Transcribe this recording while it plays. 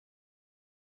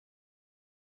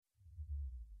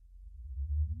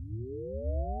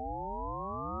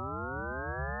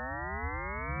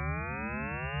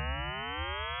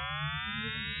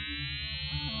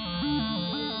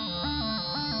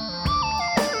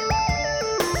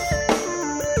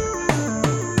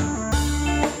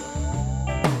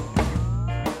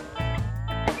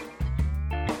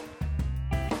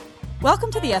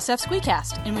Welcome to the SF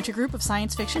Squeecast, in which a group of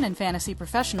science fiction and fantasy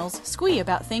professionals squee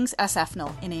about things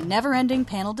SFnal in a never-ending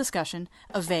panel discussion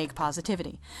of vague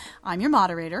positivity. I'm your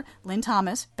moderator, Lynne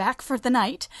Thomas, back for the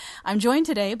night. I'm joined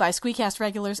today by Squeecast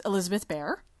regulars Elizabeth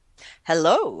Bear.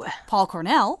 Hello. Paul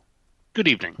Cornell. Good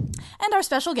evening. And our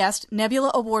special guest, Nebula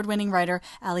Award-winning writer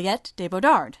Aliette de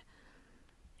Bodard.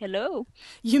 Hello.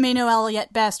 You may know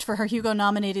Aliette best for her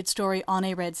Hugo-nominated story On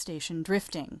a Red Station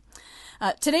Drifting.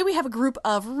 Today we have a group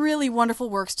of really wonderful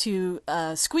works to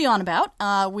squee on about.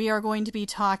 We are going to be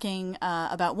talking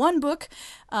about one book,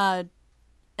 a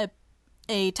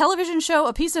television show,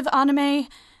 a piece of anime,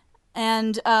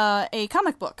 and a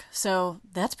comic book. So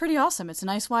that's pretty awesome. It's a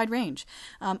nice wide range.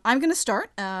 I'm going to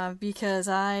start because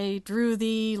I drew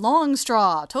the long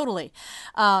straw, totally.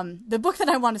 The book that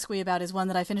I want to squee about is one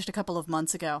that I finished a couple of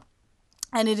months ago.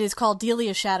 And it is called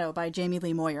Delia's Shadow by Jaime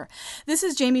Lee Moyer. This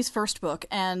is Jaime's first book,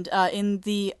 and in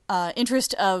the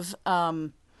interest of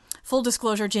full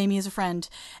disclosure, Jaime is a friend,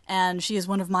 and she is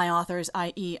one of my authors,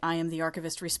 i.e. I am the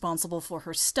archivist responsible for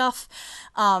her stuff.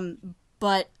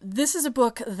 But this is a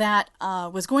book that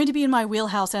was going to be in my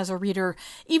wheelhouse as a reader,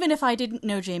 even if I didn't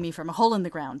know Jaime from a hole in the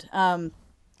ground.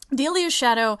 Delia's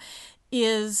Shadow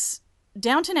is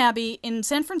Downton Abbey in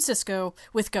San Francisco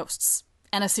with ghosts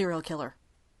and a serial killer.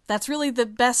 That's really the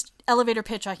best elevator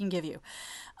pitch I can give you.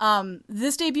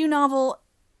 This debut novel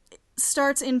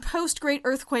starts in post-Great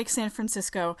Earthquake San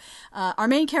Francisco. Our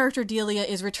main character, Delia,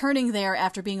 is returning there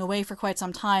after being away for quite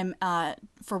some time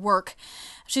for work.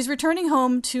 She's returning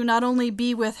home to not only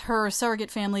be with her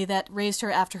surrogate family that raised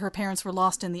her after her parents were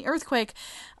lost in the earthquake,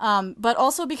 but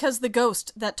also because the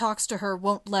ghost that talks to her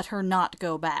won't let her not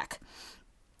go back.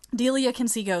 Delia can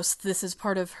see ghosts. This is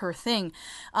part of her thing.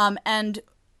 And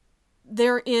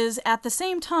there is, at the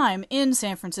same time, in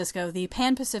San Francisco, the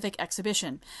Pan-Pacific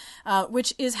Exhibition,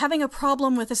 which is having a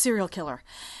problem with a serial killer.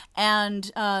 And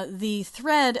the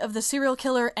thread of the serial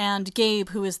killer and Gabe,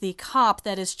 who is the cop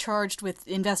that is charged with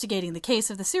investigating the case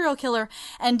of the serial killer,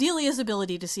 and Delia's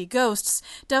ability to see ghosts,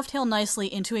 dovetail nicely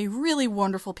into a really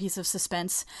wonderful piece of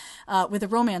suspense with a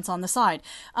romance on the side.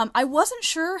 I wasn't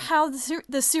sure how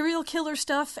the serial killer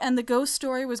stuff and the ghost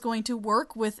story was going to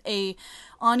work with a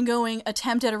ongoing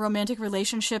attempt at a romantic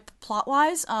relationship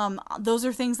plot-wise. Those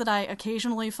are things that I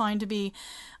occasionally find to be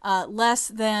less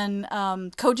than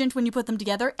cogent when you put them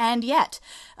together, and yet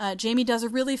Jaime does a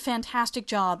really fantastic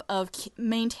job of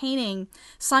maintaining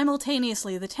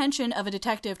simultaneously the tension of a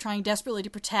detective trying desperately to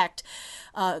protect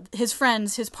his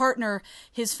friends, his partner,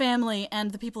 his family, and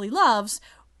the people he loves,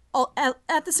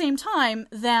 at the same time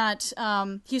that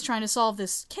he's trying to solve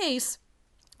this case,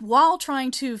 while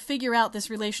trying to figure out this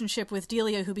relationship with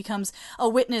Delia, who becomes a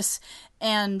witness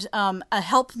and a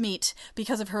helpmeet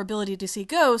because of her ability to see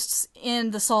ghosts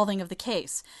in the solving of the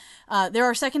case. There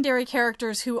are secondary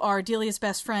characters who are Delia's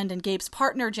best friend and Gabe's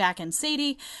partner, Jack and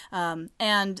Sadie,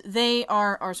 and they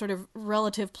are sort of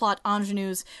relative plot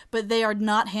ingenues, but they are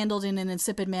not handled in an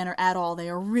insipid manner at all. They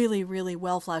are really, really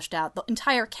well fleshed out. The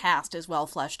entire cast is well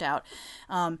fleshed out.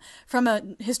 From a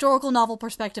historical novel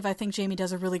perspective, I think Jaime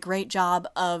does a really great job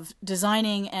of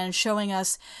designing and showing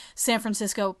us San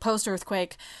Francisco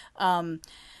post-earthquake,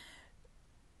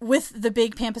 with the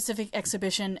big Pan-Pacific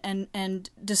Exhibition and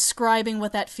describing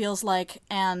what that feels like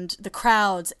and the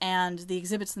crowds and the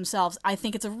exhibits themselves. I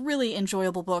think it's a really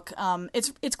enjoyable book.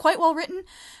 It's quite well written.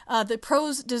 The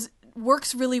prose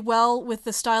works really well with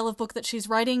the style of book that she's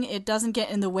writing. It doesn't get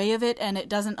in the way of it, and it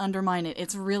doesn't undermine it.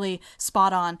 It's really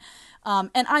spot on.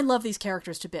 And I love these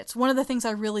characters to bits. One of the things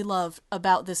I really love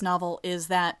about this novel is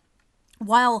that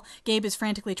while Gabe is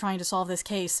frantically trying to solve this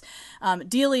case,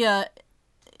 Delia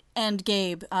and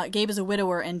Gabe is a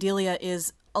widower, and Delia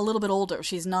is a little bit older.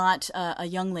 She's not a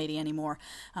young lady anymore.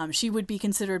 She would be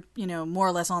considered, more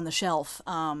or less on the shelf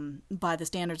by the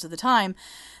standards of the time.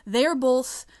 They are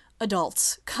both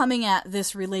adults coming at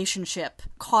this relationship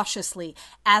cautiously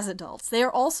as adults. They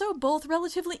are also both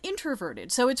relatively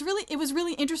introverted. So it was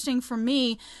really interesting for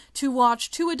me to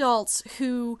watch two adults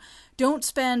who don't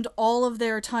spend all of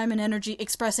their time and energy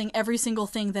expressing every single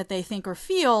thing that they think or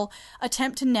feel,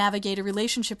 attempt to navigate a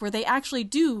relationship where they actually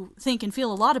do think and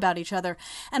feel a lot about each other,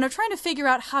 and are trying to figure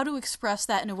out how to express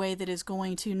that in a way that is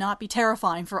going to not be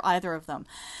terrifying for either of them.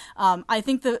 I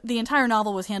think the entire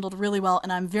novel was handled really well,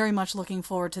 and I'm very much looking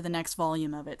forward to the next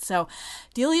volume of it. So,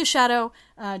 Delia's Shadow,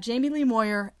 Jaime Lee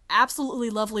Moyer, absolutely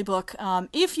lovely book.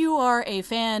 If you are a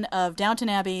fan of Downton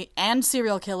Abbey and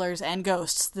serial killers and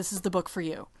ghosts, this is the book for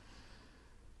you.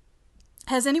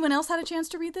 Has anyone else had a chance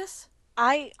to read this?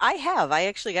 I have. I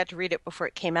actually got to read it before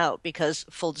it came out because,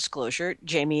 full disclosure,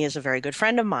 Jaime is a very good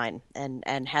friend of mine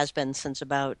and has been since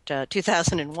about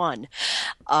 2001.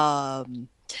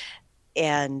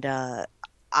 And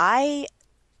I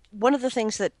one of the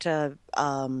things that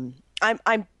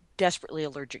I'm desperately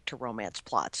allergic to romance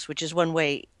plots, which is one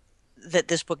way that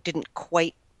this book didn't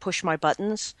quite push my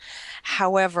buttons.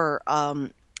 However,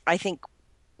 I think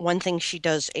one thing she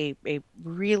does a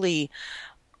really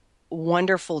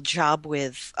wonderful job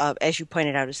with, as you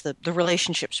pointed out, is the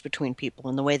relationships between people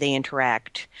and the way they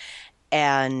interact,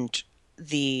 and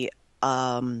the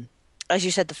as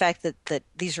you said, the fact that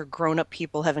these are grown up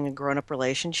people having a grown up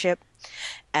relationship,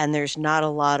 and there's not a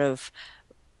lot of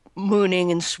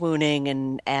mooning and swooning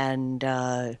and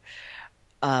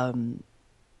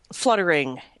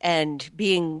fluttering and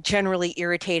being generally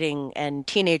irritating and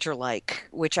teenager like,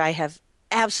 which I have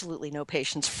absolutely no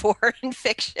patience for in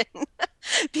fiction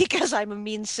because I'm a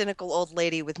mean, cynical old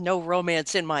lady with no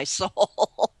romance in my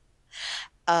soul.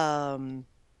 um,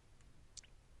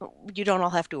 you don't all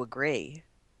have to agree.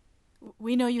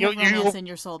 We know you You, have romance you, in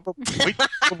your soul. wait,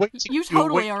 You you were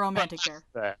totally waiting are for a romantic laugh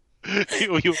there. there.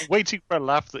 You were waiting for a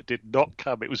laugh that did not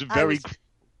come. It was I very. was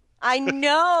I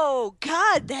know.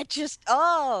 God, that just,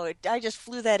 oh, I just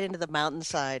flew that into the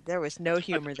mountainside. There was no I,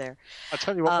 humor there. I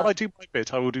tell you what, when Uh, I do my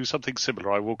bit, I will do something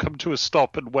similar. I will come to a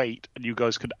stop and wait, and you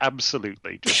guys can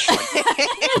absolutely just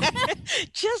like.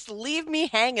 just leave me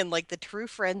hanging like the true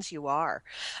friends you are.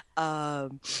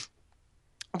 Um,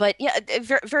 but yeah,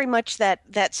 very much that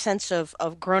sense of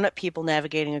grown-up people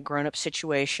navigating a grown-up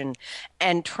situation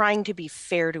and trying to be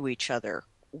fair to each other,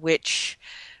 which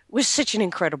was such an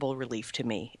incredible relief to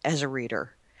me as a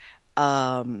reader.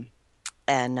 Um,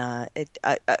 and it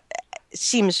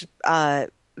seems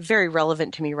very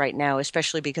relevant to me right now,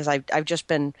 especially because I've just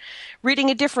been reading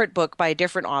a different book by a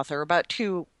different author about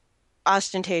two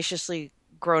ostentatiously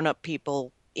grown up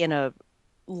people in a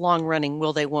long running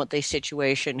will they won't they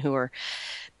situation who are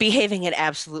behaving in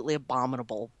absolutely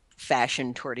abominable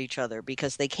fashion toward each other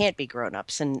because they can't be grown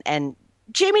ups, and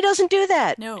Jamie doesn't do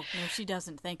that. No, she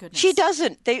doesn't. Thank She goodness.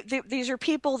 doesn't. These are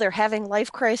people, they're having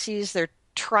life crises, they're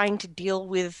trying to deal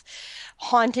with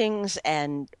hauntings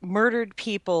and murdered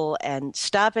people and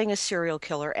stopping a serial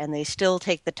killer, and they still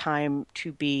take the time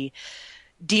to be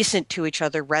decent to each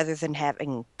other rather than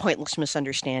having pointless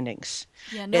misunderstandings.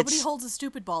 Yeah, nobody It's holds a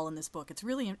stupid ball in this book. It's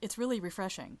really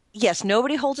refreshing. yes,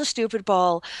 nobody holds a stupid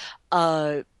ball.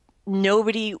 Uh,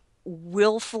 Nobody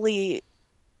willfully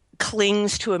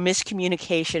clings to a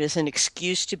miscommunication as an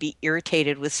excuse to be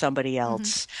irritated with somebody Hmm.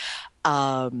 else.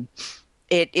 Um,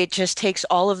 it just takes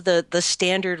all of the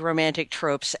standard romantic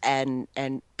tropes and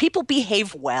people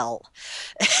behave well.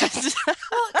 Well,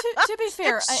 to be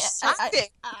fair, It's shocking.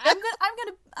 I'm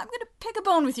gonna pick a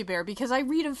bone with you, Bear, because I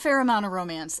read a fair amount of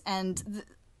romance, and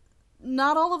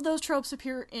not all of those tropes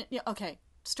appear in. Yeah, okay,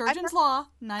 Sturgeon's Law,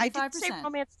 I didn't say 95%.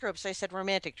 romance tropes. I said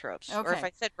romantic tropes. Or if Okay.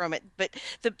 I said romance, but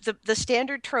the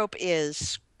standard trope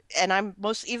is, and I'm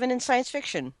most even in science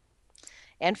fiction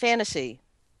and fantasy,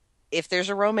 if there's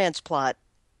a romance plot,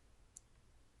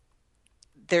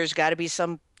 there's got to be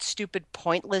some stupid,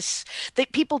 pointless.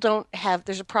 People don't have.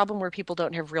 There's a problem where people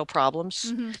don't have real problems.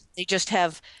 Mm-hmm. They just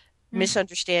have Mm.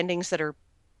 misunderstandings that are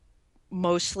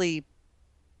mostly.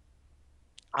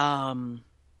 Um,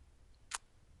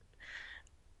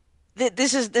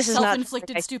 this is not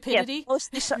Self-inflicted yeah, stupidity.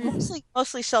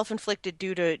 mostly self-inflicted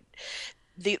due to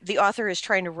the author is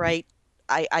trying to write,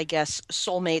 I guess,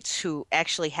 soulmates who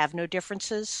actually have no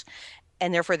differences,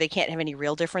 and therefore they can't have any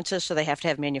real differences, so they have to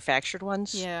have manufactured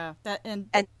ones. Yeah, And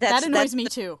that annoys me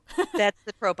too. that's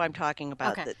the trope I'm talking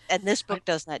about. Okay. And this I, book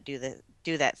does not do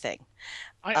that thing.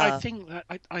 I Uh, think that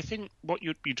I think what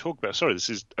you talk about. Sorry, this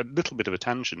is a little bit of a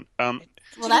tangent. Well,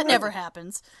 that never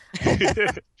happens.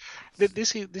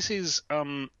 This is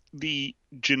the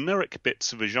generic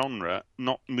bits of a genre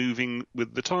not moving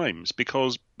with the times,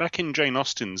 because back in Jane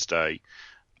Austen's day,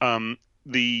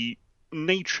 the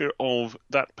nature of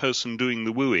that person doing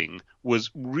the wooing was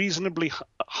reasonably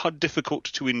difficult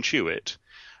to intuit.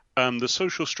 The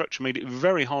social structure made it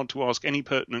very hard to ask any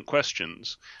pertinent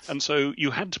questions, and so you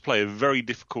had to play a very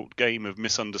difficult game of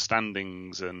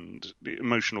misunderstandings and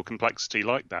emotional complexity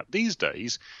like that. These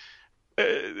days,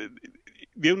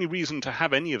 the only reason to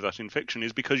have any of that in fiction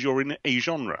is because you're in a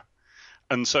genre.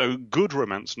 And so good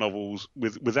romance novels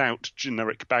without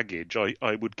generic baggage,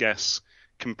 I would guess,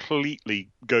 completely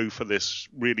go for this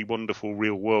really wonderful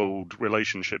real world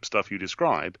relationship stuff you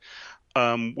describe.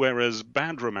 Whereas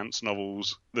bad romance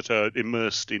novels that are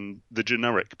immersed in the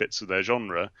generic bits of their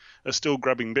genre are still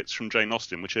grabbing bits from Jane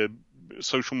Austen, which are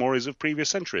social mores of previous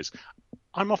centuries.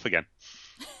 I'm off again.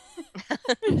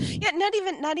 Yeah,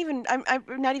 not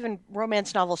even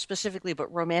romance novels specifically,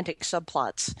 but romantic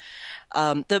subplots.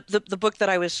 The book that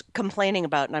I was complaining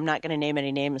about, and I'm not going to name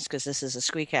any names because this is a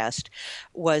Squeecast,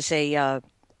 was uh,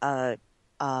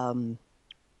 um,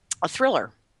 a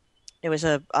thriller. It was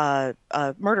a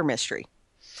murder mystery,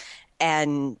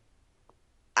 and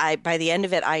by the end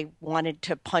of it, I wanted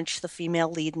to punch the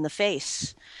female lead in the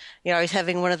face. You know, I was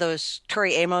having one of those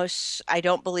Tori Amos, I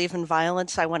don't believe in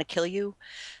violence, I want to kill you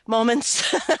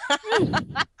moments.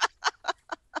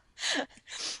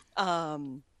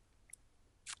 um,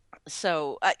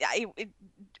 so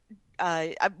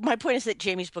my point is that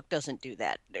Jamie's book doesn't do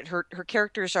that. Her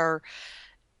characters are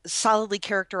solidly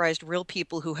characterized real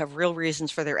people who have real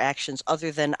reasons for their actions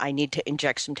other than I need to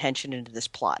inject some tension into this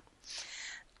plot.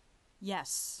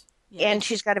 Yes. Yeah, and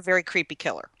she's got a very creepy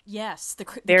killer. Yes, the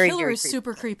Very, killer very is creepy.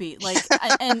 super creepy. Like,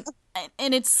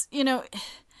 and it's, you know,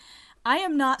 I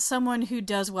am not someone who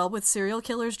does well with serial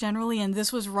killers generally, and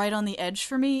this was right on the edge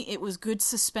for me. It was good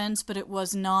suspense, but it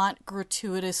was not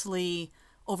gratuitously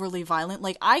overly violent.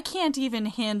 Like, I can't even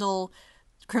handle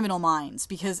Criminal Minds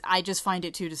because I just find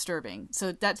it too disturbing.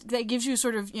 So that gives you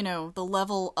sort of, you know, the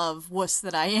level of wuss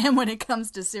that I am when it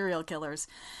comes to serial killers.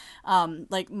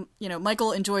 Like, you know,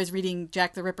 Michael enjoys reading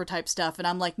Jack the Ripper type stuff, and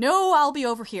I'm like, no, I'll be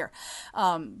over here.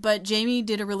 But Jamie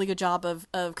did a really good job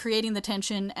of creating the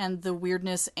tension and the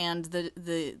weirdness and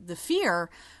the fear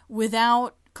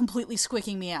without completely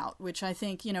squicking me out, which I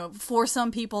think, you know, for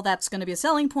some people that's going to be a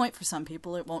selling point. For some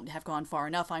people it won't have gone far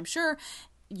enough, I'm sure.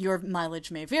 Your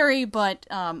mileage may vary, but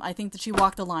I think that she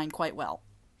walked the line quite well.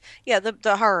 Yeah,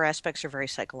 the horror aspects are very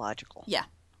psychological. Yeah,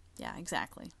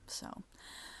 exactly. So,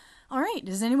 all right.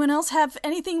 Does anyone else have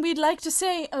anything we'd like to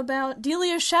say about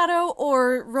Delia's Shadow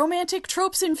or romantic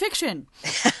tropes in fiction?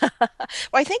 Well,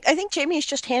 I think Jamie's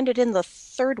just handed in the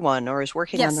third one, or is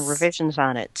working on the revisions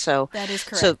on it. So that is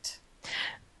correct. So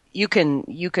you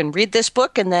can read this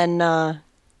book and then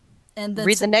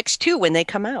read the next two when they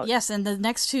come out. Yes, and the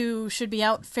next two should be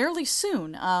out fairly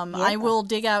soon. I will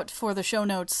dig out for the show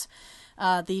notes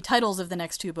the titles of the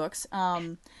next two books.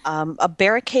 A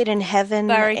Barricade in Heaven.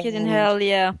 Barricade in Hell,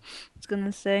 yeah. I was going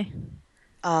to say.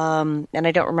 And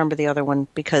I don't remember the other one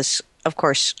because, of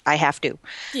course, I have to.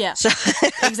 Yeah, so.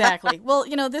 Exactly. Well,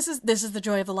 you know, this is the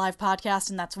joy of the live podcast,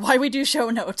 and that's why we do show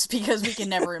notes, because we can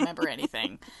never remember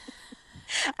anything.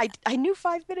 I knew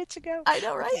 5 minutes ago. I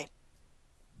know, right? Okay.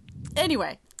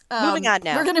 Anyway, moving on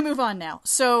now. We're going to move on now.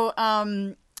 So,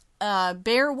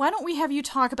 Bear, why don't we have you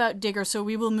talk about Digger? So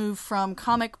we will move from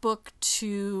comic book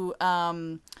to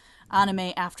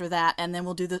anime after that, and then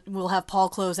we'll have Paul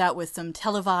close out with some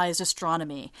televised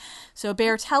astronomy. So,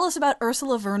 Bear, tell us about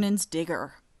Ursula Vernon's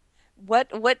Digger.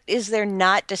 What is there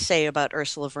not to say about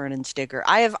Ursula Vernon's Digger?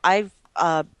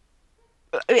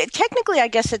 Technically, I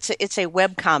guess it's a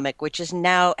webcomic, which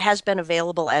has been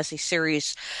available as a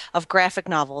series of graphic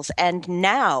novels, and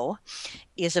now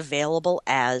is available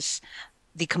as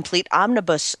the complete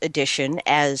omnibus edition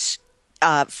as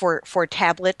for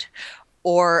tablet,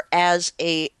 or as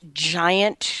a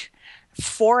giant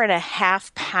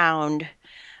 4.5 pound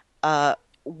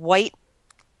white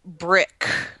brick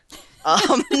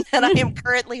that I am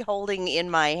currently holding in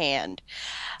my hand.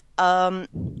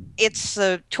 It's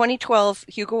the 2012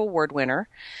 Hugo Award winner,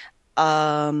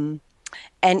 and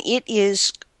it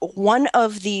is one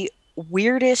of the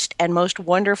weirdest and most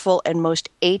wonderful and most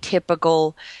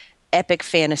atypical epic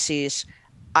fantasies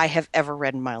I have ever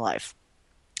read in my life.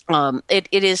 It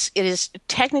is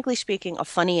technically speaking a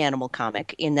funny animal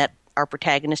comic in that our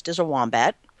protagonist is a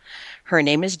wombat. Her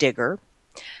name is Digger.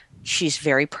 She's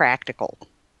very practical.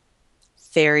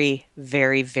 Very,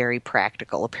 very, very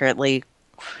practical. Apparently,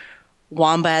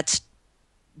 wombats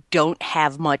don't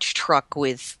have much truck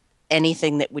with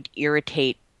anything that would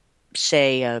irritate,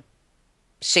 say, a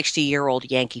 60-year-old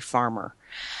Yankee farmer.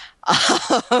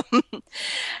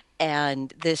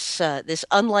 And this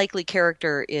unlikely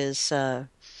character is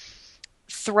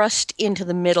thrust into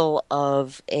the middle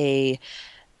of a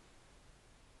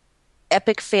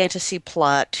epic fantasy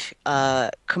plot,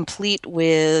 complete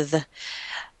with...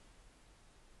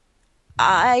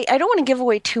 I don't want to give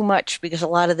away too much because a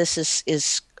lot of this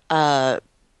is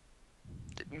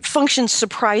functions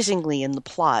surprisingly in the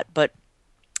plot, but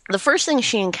the first thing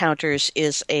she encounters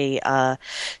is a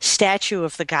statue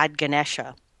of the god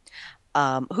Ganesha,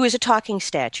 who is a talking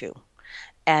statue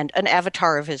and an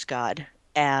avatar of his god.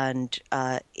 And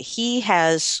he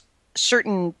has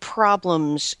certain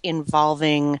problems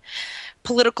involving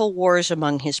political wars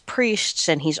among his priests,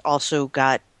 and he's also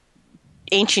got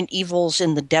ancient evils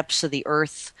in the depths of the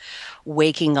earth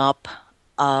waking up.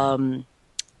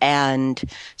 And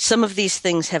some of these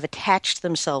things have attached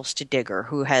themselves to Digger,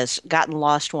 who has gotten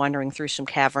lost wandering through some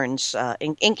caverns.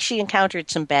 She encountered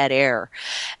some bad air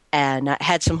and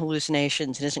had some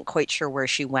hallucinations and isn't quite sure where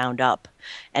she wound up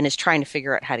and is trying to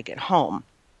figure out how to get home.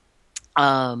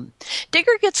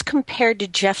 Digger gets compared to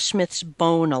Jeff Smith's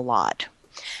Bone a lot.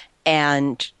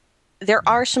 And there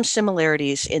are some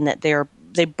similarities in that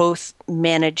they both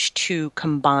manage to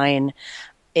combine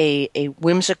a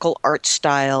whimsical art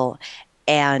style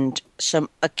and some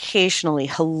occasionally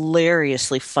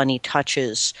hilariously funny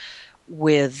touches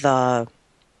with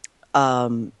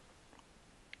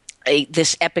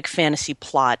this epic fantasy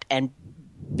plot and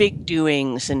big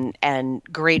doings and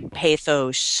great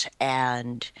pathos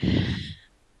and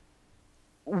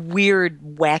weird,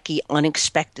 wacky,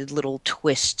 unexpected little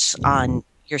twists on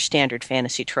your standard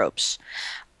fantasy tropes.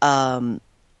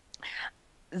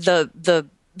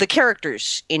 The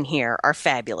characters in here are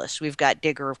fabulous. We've got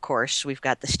Digger, of course. We've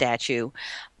got the statue.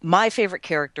 My favorite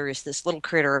character is this little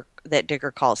critter that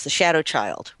Digger calls the Shadow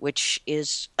Child, which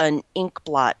is an ink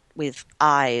blot with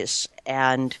eyes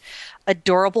and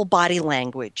adorable body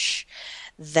language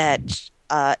that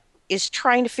is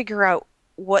trying to figure out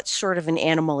what sort of an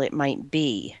animal it might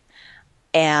be.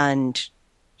 And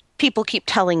people keep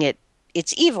telling it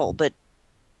it's evil, but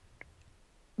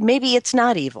maybe it's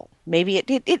not evil. Maybe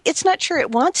it's not sure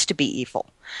it wants to be evil.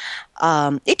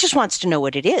 It just wants to know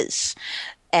what it is.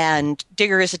 And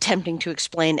Digger is attempting to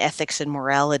explain ethics and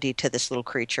morality to this little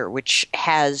creature, which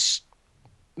has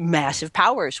massive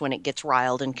powers when it gets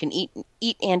riled and can eat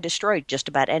and destroy just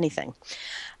about anything.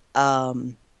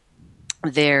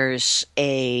 There's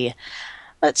a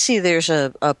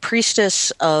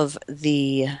priestess of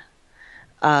the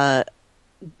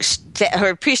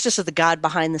priestess of the god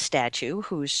behind the statue,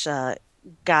 who's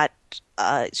got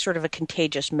sort of a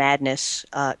contagious madness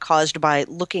caused by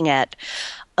looking at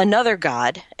another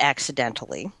god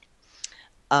accidentally.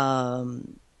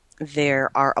 There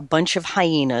are a bunch of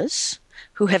hyenas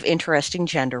who have interesting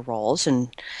gender roles, and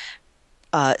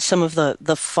some of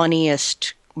the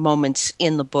funniest moments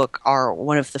in the book are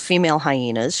one of the female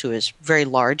hyenas, who is very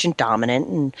large and dominant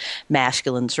and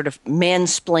masculine, sort of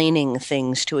mansplaining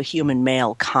things to a human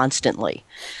male constantly,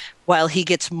 while he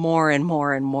gets more and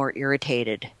more and more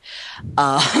irritated.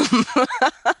 And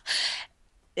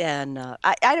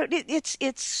I don't. It's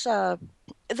the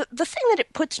thing that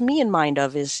it puts me in mind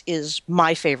of is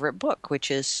my favorite book,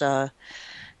 which is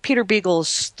Peter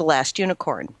Beagle's The Last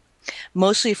Unicorn.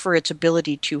 Mostly for its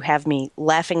ability to have me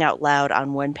laughing out loud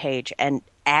on one page and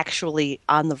actually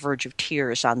on the verge of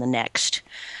tears on the next.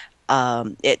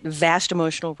 Vast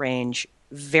emotional range,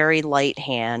 very light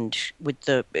hand with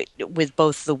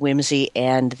both the whimsy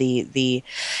and the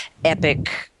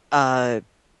epic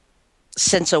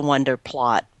sense of wonder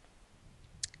plot.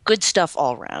 Good stuff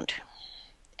all around.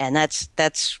 And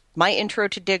that's my intro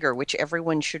to Digger, which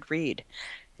everyone should read.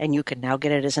 And you can now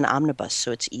get it as an omnibus,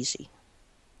 so it's easy.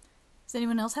 Has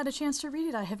anyone else had a chance to read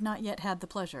it? I have not yet had the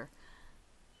pleasure.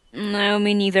 No,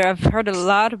 me neither. I've heard a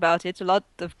lot about it, a lot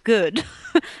of good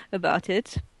about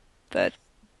it, but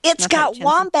it's got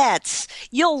wombats.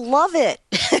 You'll love it.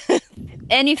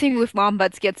 Anything with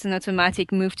wombats gets an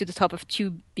automatic move to the top of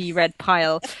to-be-read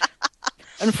pile.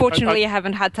 Unfortunately, I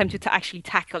haven't had time to actually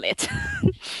tackle it.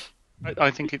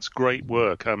 I think it's great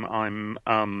work. I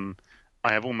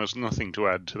have almost nothing to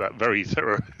add to that very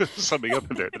thorough summing up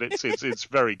of it, but it's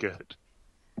very good.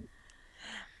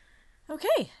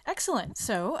 Okay, excellent.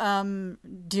 So,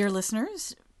 dear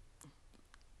listeners,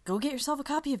 go get yourself a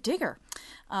copy of Digger.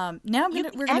 Now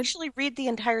we're going to actually read the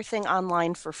entire thing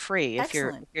online for free if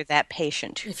you're that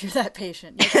patient. If you're that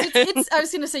patient, it's I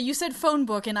was going to say, you said phone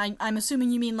book, and I'm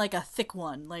assuming you mean like a thick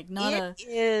one, like not a.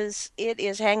 It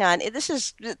is. Hang on,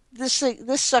 this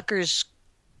sucker's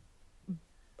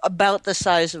about the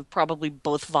size of probably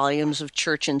both volumes of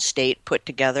Church and State put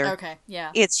together. Okay,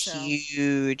 yeah. It's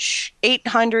huge.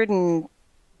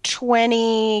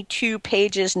 822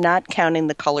 pages, not counting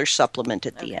the color supplement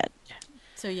at the end.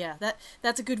 So yeah,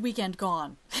 that's a good weekend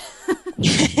gone. I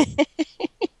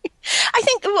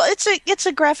think it's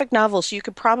a graphic novel, so you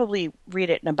could probably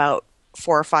read it in about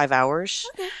 4 or 5 hours.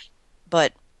 Okay.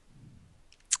 But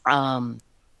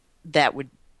that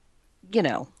would,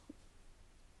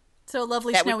 So a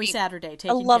lovely snowy Saturday.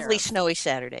 A lovely snowy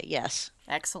Saturday, yes.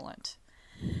 Excellent.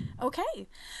 Okay,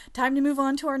 time to move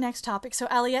on to our next topic. So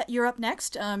Aliette, you're up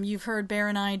next. You've heard Bear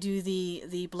and I do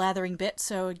the blathering bit,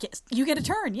 so you get a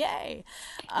turn. Yay!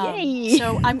 Yay!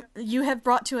 So you have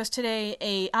brought to us today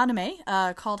a anime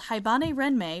called Haibane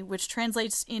Renmei, which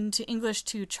translates into English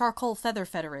to Charcoal Feather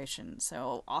Federation.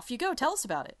 So off you go. Tell us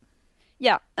about it.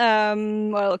 Yeah.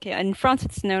 Well, okay. In France,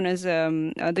 it's known as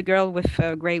the girl with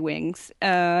gray wings,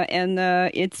 and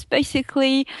it's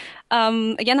basically,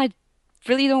 again, I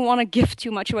really don't want to give too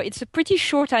much away. It's a pretty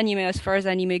short anime as far as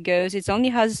anime goes. It only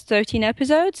has 13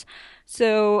 episodes,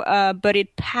 so but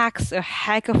it packs a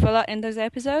heck of a lot in those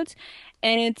episodes,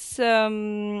 and it's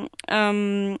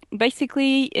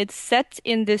basically it's set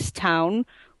in this town,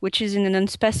 which is in an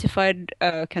unspecified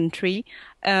country.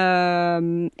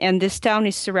 And this town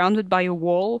is surrounded by a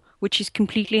wall, which is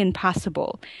completely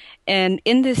impassable. And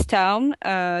in this town,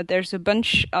 there's a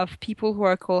bunch of people who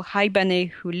are called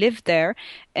Haibane who live there.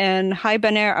 And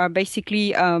Haibane are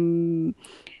basically,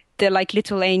 they're like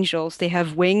little angels. They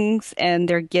have wings and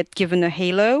they get given a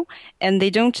halo. And they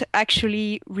don't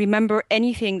actually remember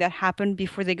anything that happened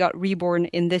before they got reborn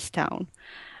in this town.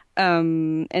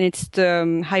 And it's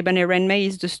the Haibane Renmei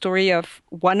is the story of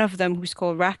one of them who's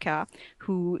called Raka,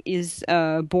 who is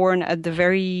born at the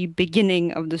very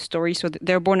beginning of the story. So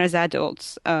they're born as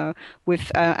adults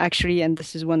with actually, and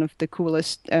this is one of the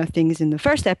coolest things in the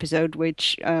first episode,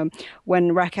 which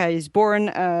when Raka is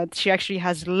born, she actually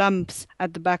has lumps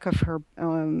at the back of her,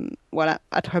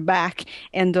 at her back,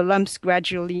 and the lumps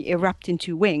gradually erupt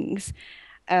into wings.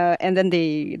 And then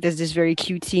there's this very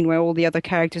cute scene where all the other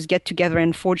characters get together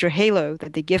and forge a halo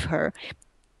that they give her.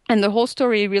 And the whole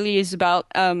story really is about,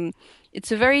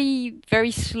 it's a very,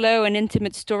 very slow and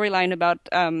intimate storyline about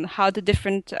how the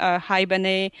different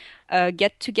Haibane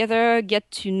get together, get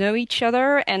to know each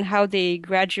other, and how they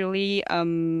gradually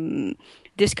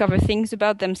discover things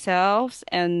about themselves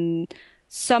and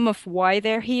some of why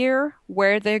they're here,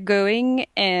 where they're going,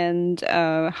 and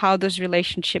how those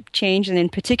relationships change. And in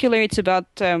particular, it's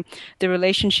about the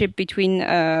relationship between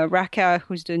Raka,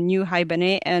 who's the new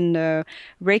Haibane, and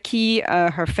Reiki,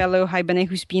 her fellow Haibane,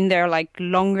 who's been there like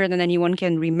longer than anyone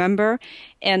can remember.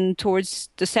 And towards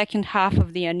the second half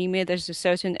of the anime, there's a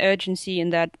certain urgency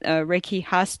in that Reiki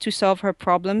has to solve her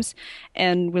problems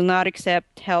and will not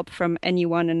accept help from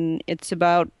anyone. And it's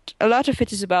about, a lot of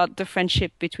it is about the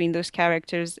friendship between those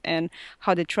characters and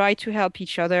how they try to help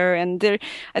each other. And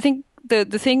I think the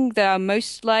thing that I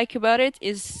most like about it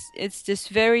is it's this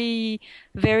very,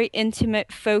 very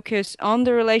intimate focus on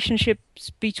the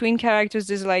relationships between characters.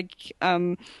 There's like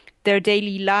their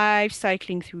daily life,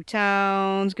 cycling through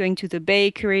towns, going to the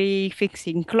bakery,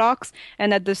 fixing clocks,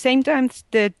 and at the same time,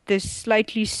 this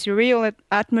slightly surreal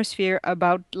atmosphere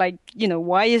about, like, you know,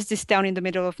 why is this town in the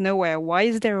middle of nowhere? Why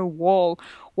is there a wall?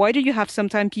 Why do you have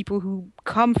sometimes people who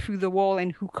come through the wall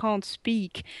and who can't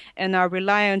speak and are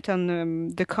reliant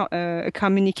on a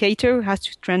communicator who has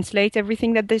to translate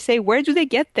everything that they say? Where do they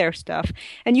get their stuff?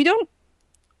 And you don't.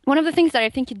 One of the things that I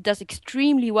think it does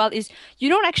extremely well is you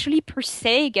don't actually per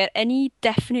se get any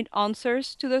definite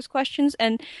answers to those questions,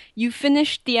 and you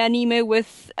finish the anime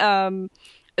with a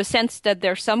sense that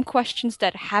there are some questions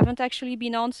that haven't actually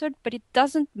been answered, but it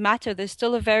doesn't matter. There's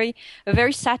still a very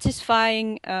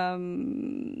satisfying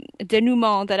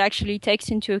denouement that actually takes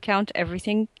into account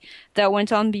everything that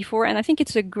went on before, and I think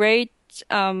it's a great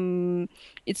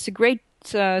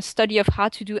study of how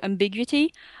to do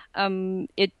ambiguity.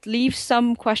 It leaves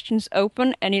some questions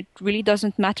open, and it really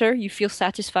doesn't matter. You feel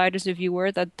satisfied as a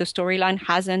viewer that the storyline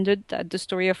has ended, that the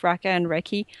story of Raka and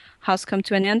Reiki has come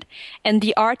to an end. And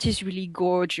the art is really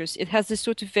gorgeous. It has this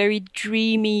sort of very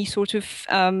dreamy, sort of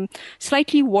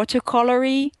slightly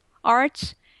watercolory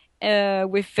art.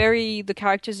 With the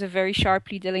characters are very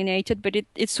sharply delineated, but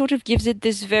it sort of gives it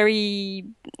this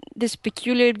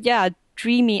peculiar,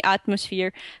 dreamy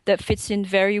atmosphere that fits in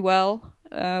very well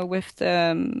with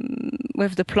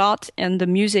the plot, and the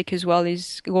music as well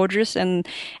is gorgeous, and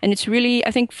it's really,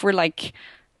 I think, for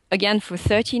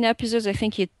 13 episodes, I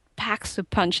think it packs a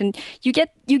punch, and you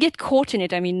get caught in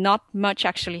it. I mean, not much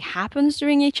actually happens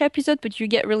during each episode, but you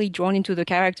get really drawn into the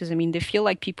characters. I mean, they feel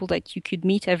like people that you could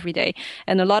meet every day,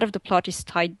 and a lot of the plot is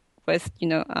tied with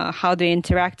how they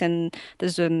interact, and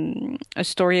there's a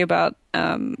story about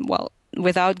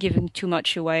without giving too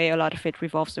much away, a lot of it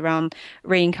revolves around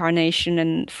reincarnation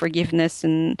and forgiveness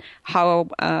and how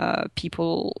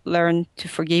people learn to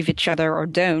forgive each other or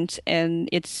don't. And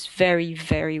it's very,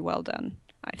 very well done,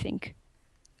 I think.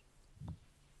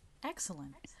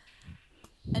 Excellent.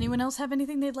 Anyone else have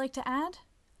anything they'd like to add?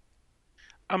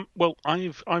 Well,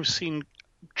 I've seen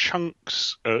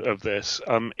chunks of this.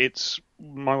 It's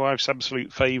my wife's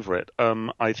absolute favourite.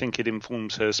 I think it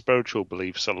informs her spiritual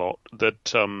beliefs a lot.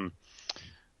 That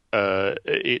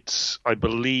it's, I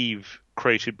believe,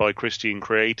 created by Christian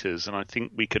creators, and I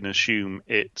think we can assume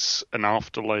it's an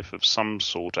afterlife of some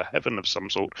sort, a heaven of some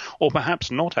sort, or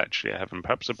perhaps not actually a heaven,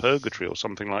 perhaps a purgatory or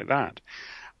something like that.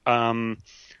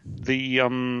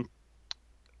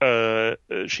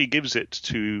 she gives it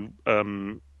to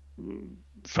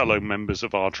fellow members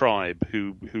of our tribe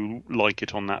who like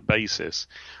it on that basis.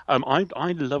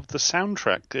 I love the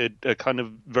soundtrack, a kind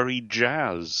of very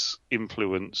jazz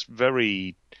influence,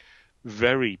 very,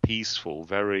 very peaceful,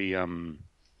 very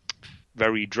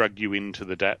very drag you into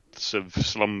the depths of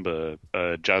slumber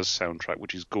jazz soundtrack,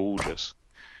 which is gorgeous.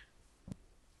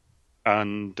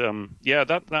 And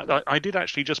that I did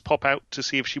actually just pop out to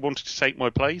see if she wanted to take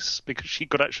my place, because she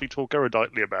could actually talk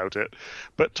eruditely about it.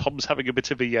 But Tom's having a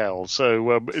bit of a yell,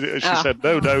 so she said,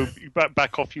 "No,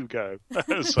 back off you go."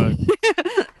 So,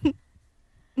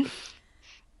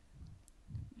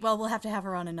 well, we'll have to have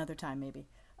her on another time, maybe.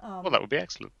 Well, that would be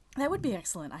excellent. That would be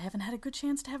excellent. I haven't had a good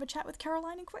chance to have a chat with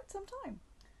Caroline in quite some time.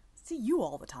 See you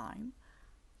all the time.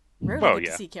 Rarely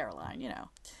get to see Caroline, Yeah.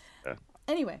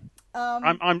 Anyway,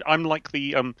 I'm like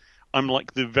the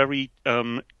very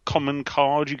common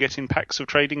card you get in packs of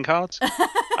trading cards.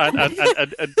 and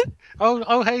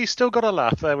hey, still got a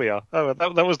laugh. There we are. Oh,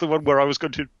 that was the one where I was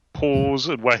going to pause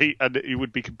and wait, and it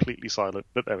would be completely silent.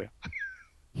 But there we are.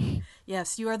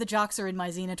 Yes, you are the joxer in my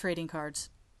Xena trading cards.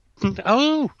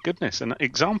 Oh goodness, an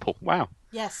example. Wow.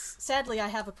 Yes, sadly I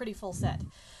have a pretty full set.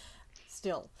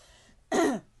 Still.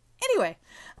 Anyway,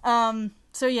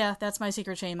 so yeah, that's my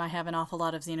secret shame. I have an awful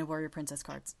lot of Xena Warrior Princess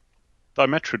cards.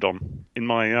 Dimetrodon in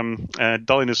my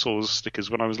dinosaurs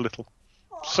stickers when I was little.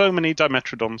 So many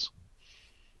Dimetrodons.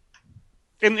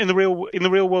 In the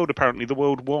real world, apparently, the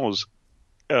world was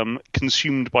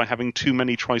consumed by having too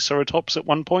many Triceratops at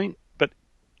one point. But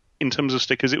in terms of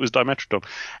stickers, it was Dimetrodon.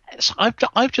 So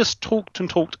I've just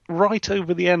talked right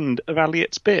over the end of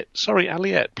Aliette's bit. Sorry,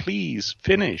 Aliette, please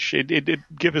finish. It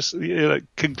give us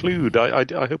conclude. I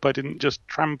hope I didn't just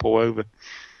trample over.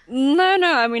 No.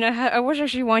 I mean, I was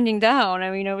actually winding down.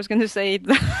 I mean, I was going to say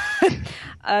that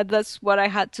that's what I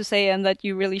had to say, and that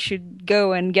you really should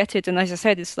go and get it. And as I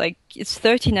said, it's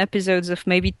 13 episodes of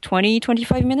maybe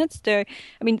 20-25 minutes. I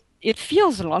mean, it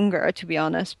feels longer, to be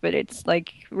honest, but it's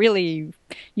like really,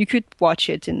 you could watch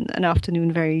it in an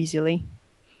afternoon very easily.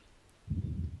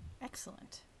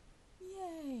 Excellent.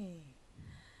 Yay.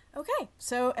 Okay,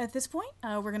 so at this point,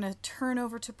 we're going to turn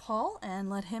over to Paul and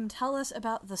let him tell us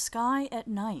about The Sky at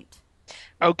Night.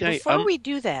 Okay. Before we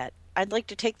do that, I'd like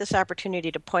to take this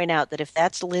opportunity to point out that if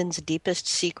that's Lynn's deepest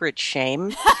secret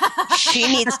shame, she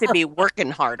needs to be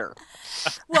working harder.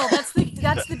 Well, that's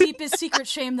the deepest secret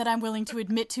shame that I'm willing to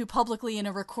admit to publicly in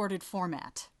a recorded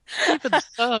format. Even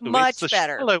so, much it's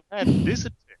better. Shallow end,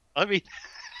 isn't it? I mean,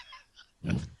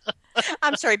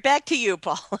 I'm sorry. Back to you,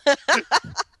 Paul.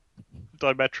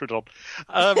 Dimetrodon.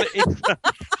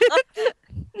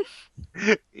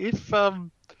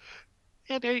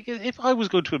 If I was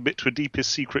going to admit to a deepest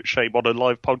secret shame on a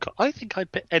live podcast, I think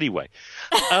I'd bet anyway.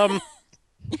 Oh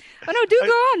no, do go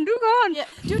on. Yeah,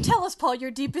 do tell us, Paul,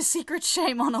 your deepest secret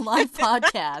shame on a live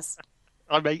podcast.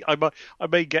 I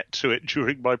may get to it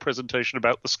during my presentation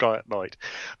about The Sky at Night.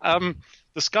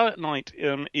 The Sky at Night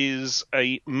is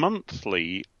a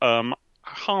monthly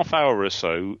half hour or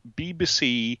so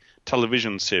BBC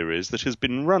television series that has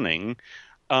been running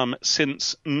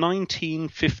since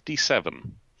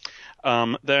 1957.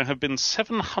 There have been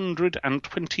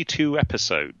 722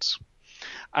 episodes.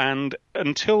 And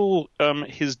until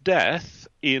his death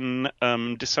in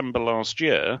December last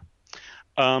year,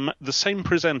 the same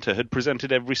presenter had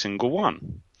presented every single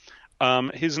one.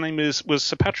 His name was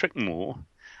Sir Patrick Moore,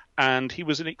 and he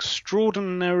was an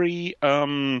extraordinary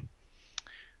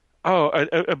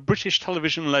a British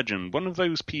television legend. One of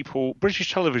those people,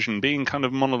 British television being kind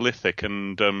of monolithic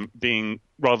and being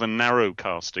rather narrow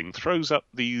casting, throws up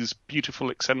these beautiful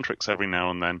eccentrics every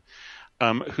now and then,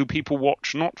 who people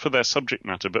watch not for their subject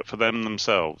matter, but for them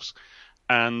themselves.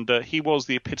 And he was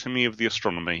the epitome of the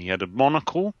astronomer. He had a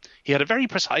monocle. He had a very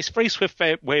precise, very swift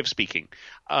way of speaking.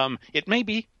 It may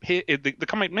be, the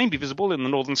comet may be visible in the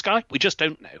northern sky. We just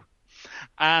don't know.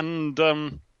 And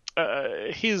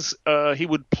he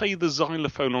would play the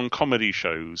xylophone on comedy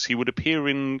shows. He would appear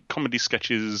in comedy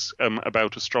sketches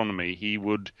about astronomy. He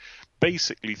would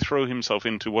basically throw himself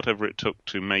into whatever it took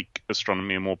to make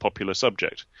astronomy a more popular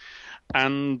subject.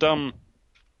 And The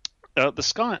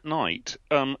Sky at Night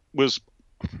was,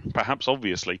 perhaps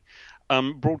obviously,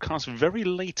 broadcast very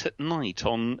late at night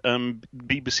on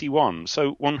BBC One.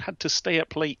 So one had to stay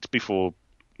up late before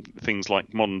things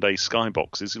like modern-day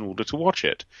skyboxes in order to watch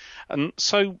it. And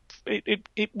so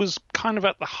it was kind of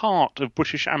at the heart of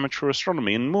British amateur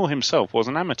astronomy, and Moore himself was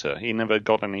an amateur. He never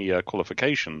got any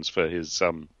qualifications for his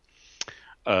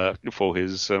for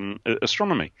his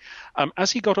astronomy.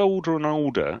 As he got older and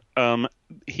older,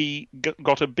 he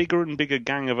got a bigger and bigger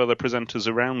gang of other presenters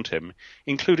around him,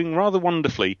 including, rather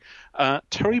wonderfully,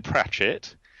 Terry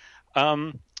Pratchett,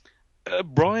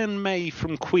 Brian May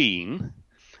from Queen,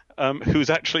 who's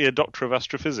actually a doctor of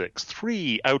astrophysics.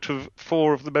 3 out of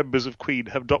 4 of the members of Queen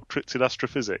have doctorates in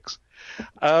astrophysics.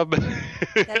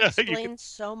 That explains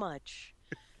so much.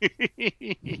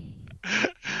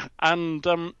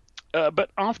 And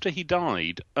but after he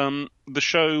died, the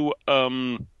show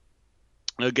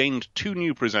gained 2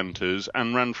 new presenters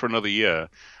and ran for another year.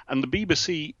 And the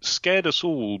BBC scared us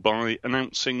all by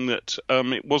announcing that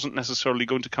it wasn't necessarily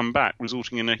going to come back,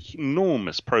 resulting in an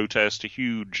enormous protest, a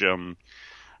huge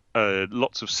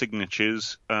lots of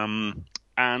signatures. And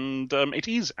it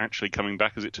is actually coming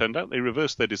back, as it turned out. They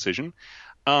reversed their decision.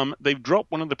 They've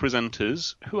dropped one of the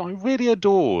presenters, who I really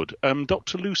adored,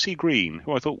 Dr. Lucy Green,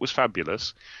 who I thought was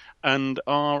fabulous, and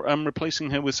are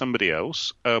replacing her with somebody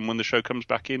else when the show comes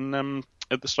back in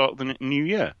at the start of the new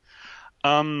year.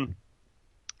 I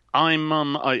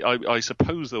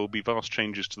suppose there will be vast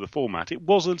changes to the format. It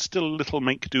was still a little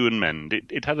make, do and mend.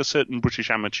 It had a certain British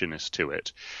amateurness to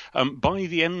it. By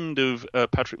the end of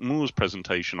Patrick Moore's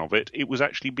presentation of it, it was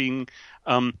actually being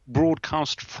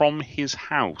broadcast from his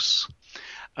house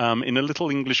in a little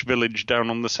English village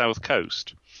down on the south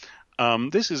coast.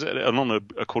 This is an honour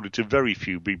accorded to very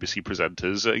few BBC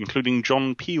presenters, including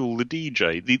John Peel, the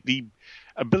DJ. The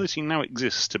ability now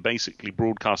exists to basically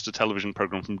broadcast a television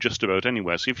programme from just about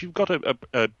anywhere. So if you've got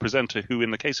a presenter who,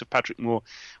 in the case of Patrick Moore,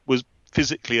 was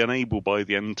physically unable by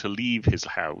the end to leave his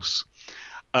house,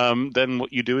 then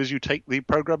what you do is you take the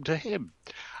programme to him.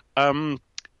 I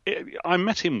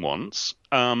met him once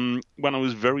when I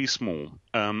was very small.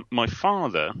 My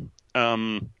father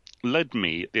led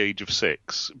me at the age of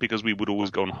 6, because we would always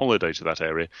go on holiday to that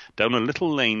area, down a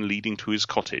little lane leading to his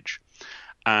cottage.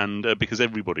 And because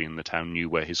everybody in the town knew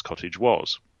where his cottage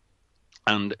was.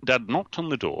 And Dad knocked on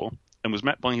the door and was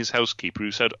met by his housekeeper, who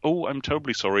said, "Oh, I'm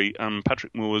terribly sorry.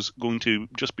 Patrick Moore's going to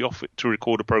just be off to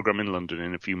record a programme in London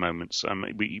in a few moments.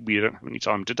 We don't have any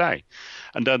time today."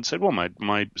 And Dad said, "Well,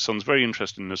 my son's very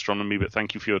interested in astronomy, but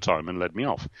thank you for your time," and led me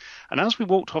off. And as we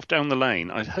walked off down the lane,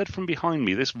 I heard from behind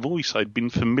me this voice I'd been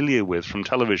familiar with from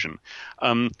television,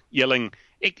 yelling,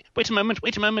 "Wait a moment,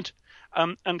 wait a moment."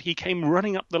 And he came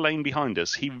running up the lane behind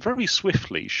us. He very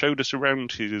swiftly showed us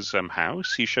around his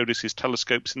house. He showed us his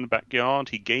telescopes in the backyard.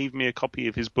 He gave me a copy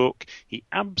of his book. He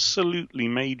absolutely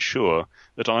made sure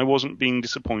that I wasn't being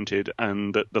disappointed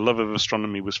and that the love of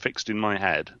astronomy was fixed in my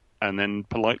head, and then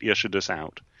politely ushered us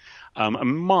out. A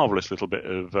marvellous little bit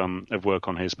of work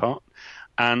on his part,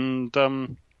 and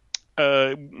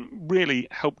really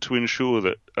helped to ensure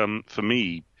that, for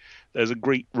me, there's a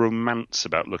great romance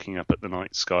about looking up at the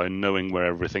night sky and knowing where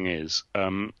everything is.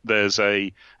 There's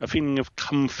a feeling of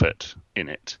comfort in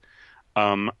it.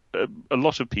 A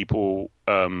lot of people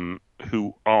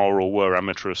who are or were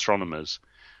amateur astronomers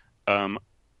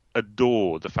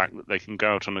adore the fact that they can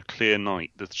go out on a clear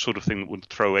night, the sort of thing that would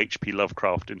throw H.P.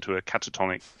 Lovecraft into a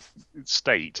catatonic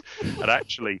state, and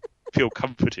actually feel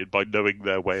comforted by knowing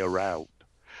their way around.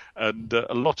 And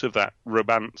a lot of that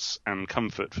romance and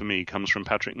comfort for me comes from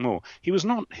Patrick Moore. He was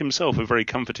not himself a very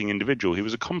comforting individual. He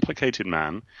was a complicated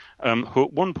man who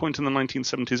at one point in the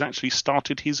 1970s actually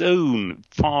started his own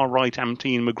far-right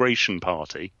anti-immigration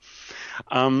party.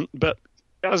 But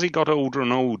as he got older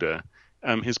and older,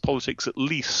 his politics at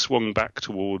least swung back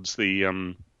towards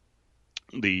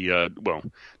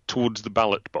towards the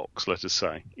ballot box, let us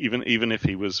say, even if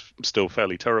he was still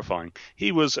fairly terrifying.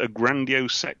 He was a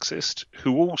grandiose sexist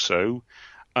who also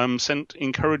sent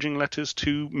encouraging letters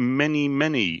to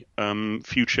many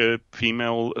future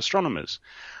female astronomers.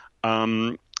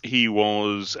 He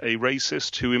was a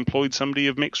racist who employed somebody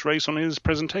of mixed race on his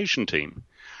presentation team.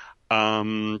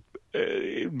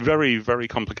 Very, very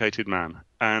complicated man,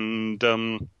 and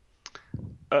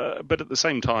but at the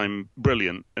same time,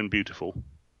 brilliant and beautiful.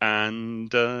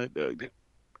 And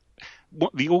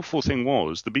what the awful thing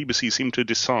was, the BBC seemed to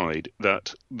decide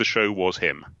that the show was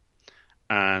him,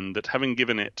 and that having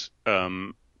given it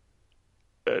an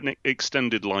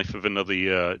extended life of another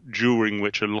year, during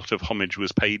which a lot of homage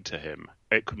was paid to him,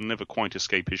 it could never quite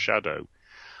escape his shadow.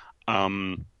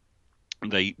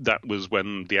 That was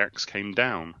when the axe came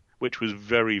down, which was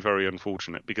very, very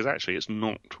unfortunate, because actually it's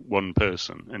not one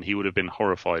person, and he would have been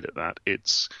horrified at that.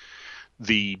 It's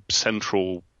the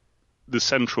central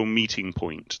meeting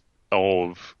point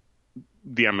of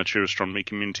the amateur astronomy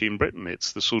community in Britain.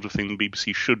 It's the sort of thing the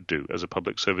BBC should do as a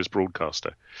public service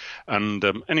broadcaster. And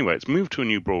anyway, it's moved to a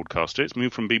new broadcaster. It's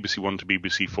moved from BBC One to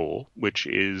BBC Four, which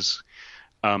is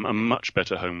a much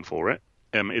better home for it.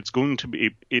 It's going to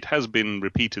be. It has been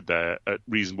repeated there at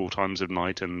reasonable times of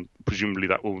night, and presumably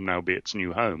that will now be its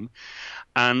new home.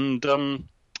 And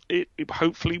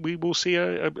hopefully we will see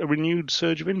a renewed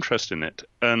surge of interest in it.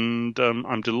 And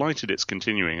I'm delighted it's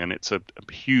continuing, and it's a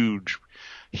huge,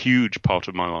 huge part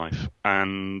of my life.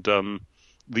 And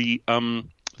the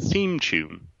theme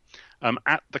tune,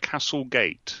 At the Castle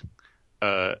Gate,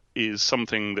 is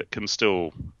something that can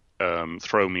still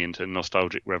throw me into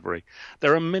nostalgic reverie.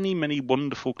 There are many, many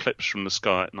wonderful clips from The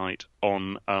Sky at Night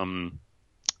on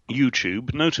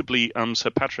YouTube, notably Sir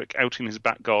Patrick out in his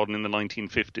back garden in the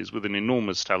 1950s with an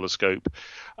enormous telescope,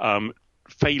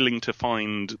 failing to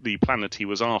find the planet he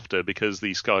was after because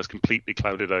the sky is completely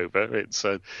clouded over. It's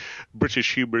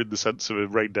British humour in the sense of a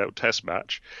rained-out test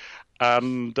match.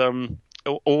 And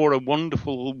or a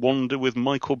wonderful wander with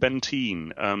Michael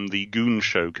Benteen, the Goon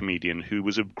Show comedian, who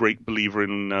was a great believer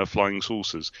in flying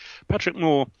saucers. Patrick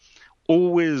Moore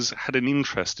always had an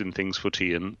interest in things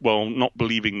Footian, while not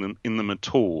believing in them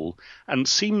at all, and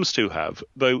seems to have,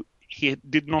 though he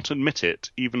did not admit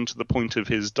it even to the point of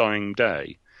his dying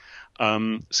day,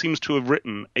 seems to have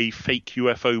written a fake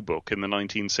UFO book in the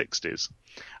 1960s.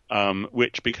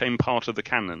 Which became part of the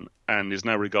canon and is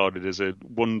now regarded as a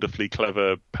wonderfully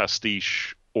clever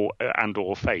pastiche or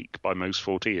fake by most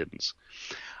Forteans.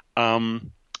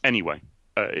 Anyway,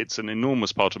 it's an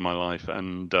enormous part of my life,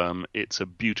 and it's a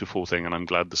beautiful thing, and I'm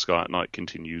glad The Sky at Night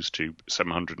continues to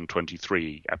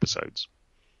 723 episodes.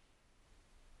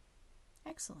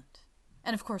 Excellent.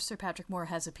 And of course, Sir Patrick Moore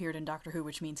has appeared in Doctor Who,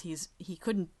 which means he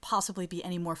couldn't possibly be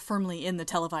any more firmly in the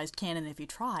televised canon if he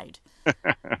tried.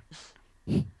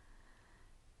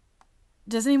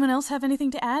 Does anyone else have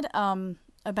anything to add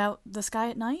about The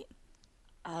Sky at Night?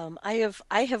 I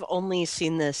have only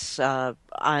seen this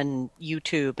on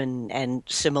YouTube and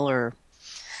similar,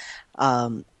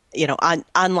 on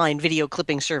online video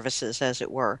clipping services, as it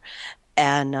were,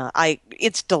 and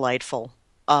it's delightful.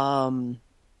 For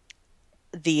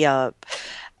the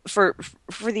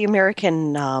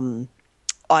American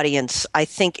audience, I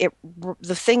think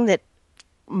the thing that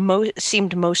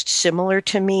seemed most similar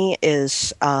to me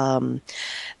is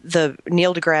the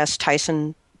Neil deGrasse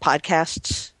Tyson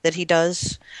podcasts that he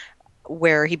does,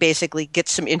 where he basically gets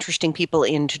some interesting people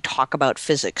in to talk about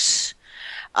physics.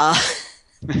 And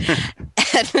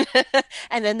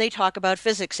then they talk about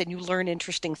physics, and you learn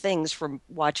interesting things from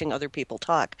watching other people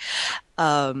talk.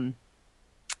 A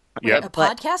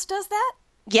podcast does that?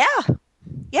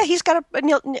 Yeah, he's got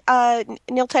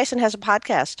Neil Tyson has a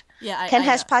podcast. Yeah, Ken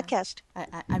has a podcast.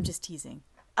 I'm just teasing.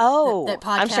 Oh, that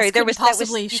podcast I'm sorry. Couldn't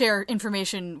possibly share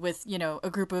information with a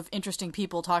group of interesting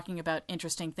people talking about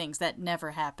interesting things. That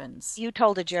never happens. You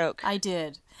told a joke. I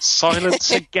did. Silence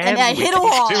again. And I hit a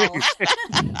wall.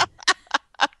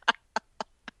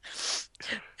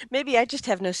 Maybe I just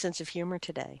have no sense of humor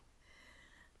today.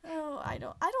 Oh, I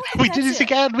don't. We did it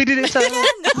again. We did it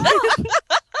again.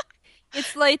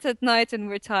 It's late at night and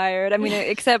we're tired. I mean,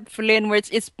 except for Lynn, where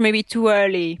it's maybe too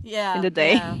early in the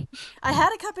day. Yeah. I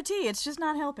had a cup of tea. It's just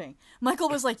not helping. Michael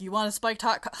was like, "You want a spiked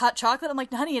hot chocolate?" I'm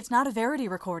like, "Honey, it's not a Verity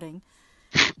recording."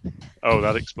 Oh,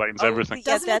 that explains everything.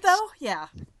 Doesn't it, though? Yeah.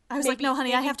 I was like, "No,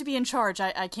 honey, I have to be in charge.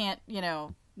 I can't,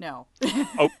 no."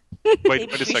 Oh, wait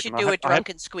a second. We should do a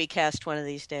drunken Squeecast one of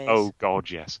these days. Oh,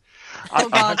 God, yes. Oh,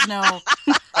 God, no.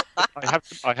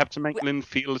 I have to make Lynn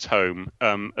feel at home.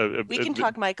 We can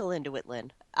talk Michael into it,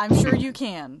 Lynn. I'm sure you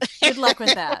can. Good luck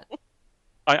with that.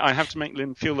 I have to make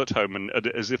Lynn feel at home, and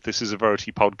as if this is a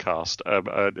Verity podcast.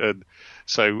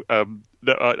 So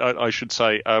I should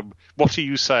say, what are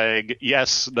you saying?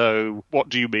 Yes, no. What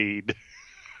do you mean?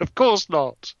 Of course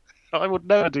not. I would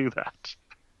never do that.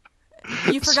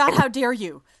 You forgot. How dare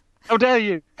you? How dare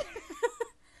you?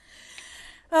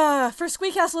 For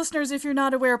Squeecast listeners, if you're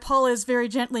not aware, Paul is very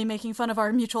gently making fun of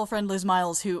our mutual friend Liz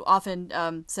Miles, who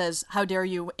often says, "How dare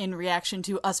you," in reaction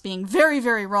to us being very,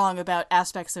 very wrong about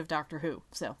aspects of Doctor Who.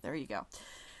 So, there you go.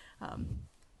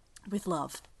 With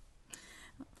love.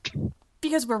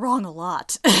 Because we're wrong a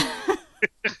lot.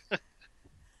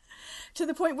 To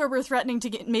the point where we're threatening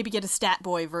to maybe get a Stat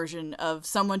Boy version of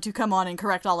someone to come on and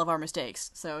correct all of our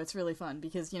mistakes. So it's really fun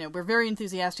because, we're very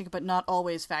enthusiastic but not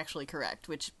always factually correct,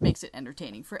 which makes it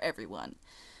entertaining for everyone.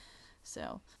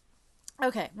 So,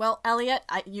 okay, well, Aliette,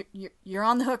 you're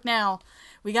on the hook now.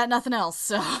 We got nothing else,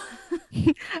 so...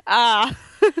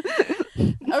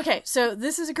 Okay, so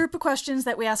this is a group of questions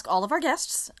that we ask all of our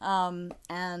guests, so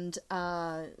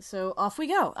off we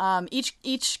go.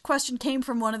 Each question came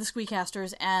from one of the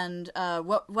Squeecasters, and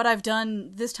what I've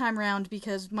done this time around,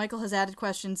 because Michael has added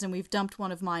questions and we've dumped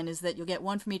one of mine, is that you'll get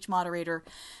one from each moderator,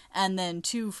 and then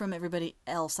two from everybody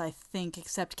else, I think,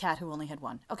 except Kat, who only had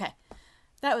one. Okay,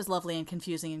 That was lovely and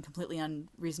confusing and completely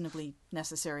unreasonably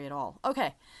necessary at all.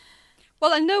 Okay.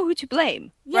 Well, I know who to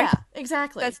blame. Yeah, right?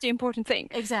 exactly. That's the important thing.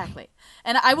 Exactly.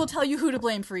 And I will tell you who to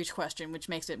blame for each question, which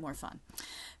makes it more fun.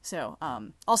 So,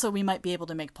 also, we might be able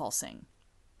to make Paul sing.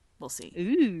 We'll see.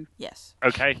 Ooh. Yes.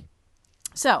 Okay.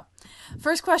 So,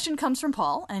 first question comes from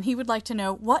Paul, and he would like to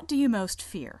know, what do you most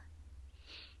fear?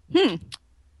 Well,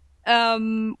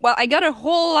 I got a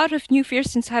whole lot of new fears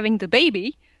since having the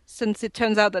baby, since it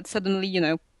turns out that suddenly,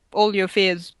 all your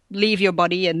fears leave your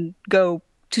body and go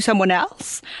to someone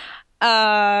else.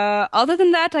 Other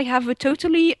than that, I have a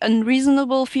totally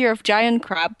unreasonable fear of giant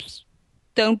crabs.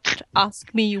 Don't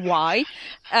ask me why.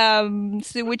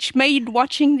 Which made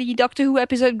watching the Doctor Who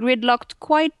episode Gridlocked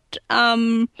quite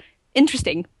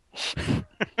interesting. I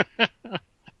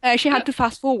actually had to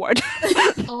fast forward.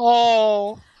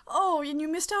 Oh. Oh, and you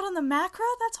missed out on the macra?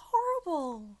 That's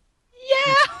horrible.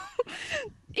 Yeah!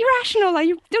 Irrational. I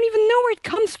don't even know where it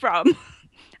comes from.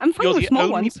 I'm fine with small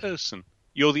ones.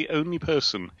 You're the only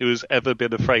person who has ever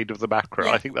been afraid of the macro.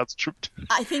 Yeah. I think that's true.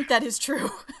 I think that is true.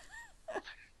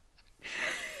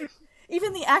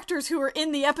 Even the actors who were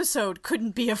in the episode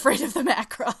couldn't be afraid of the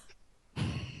macra.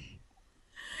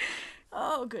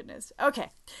 Oh, goodness.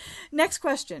 Okay. Next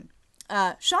question.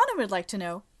 Shauna would like to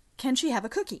know, can she have a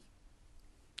cookie?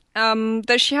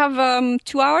 Does she have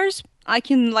 2 hours? I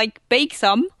can, bake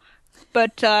some.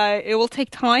 But it will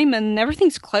take time, and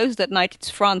everything's closed at night. It's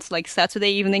France, Saturday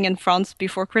evening in France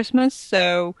before Christmas,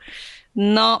 so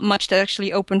not much to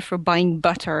actually open for buying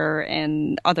butter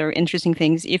and other interesting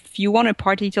things. If you want to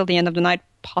party till the end of the night,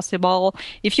 possible.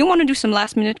 If you want to do some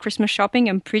last-minute Christmas shopping,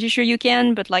 I'm pretty sure you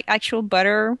can, but actual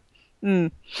butter,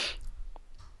 So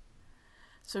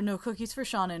no cookies for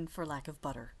Shannon for lack of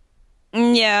butter.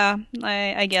 Yeah,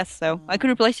 I guess so. I could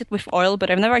replace it with oil,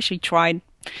 but I've never actually tried.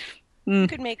 You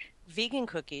could make vegan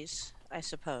cookies, I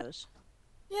suppose.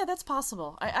 Yeah, that's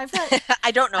possible. I've got.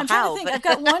 I don't know I'm how. Trying to think. I've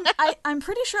got one. I'm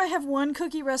pretty sure I have one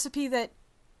cookie recipe that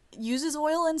uses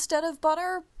oil instead of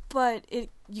butter, but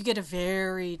you get a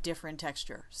very different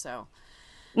texture. So,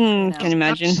 can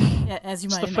imagine. Yeah, as you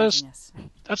might imagine. Yes.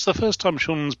 That's the first time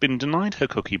Shannon's been denied her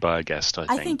cookie by a guest.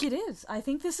 I think it is. I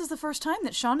think this is the first time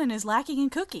that Shannon is lacking in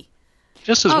cookie.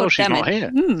 Just as well she's not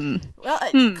here. Well,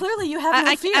 clearly you have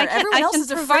no fear. Everyone else is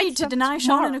afraid to deny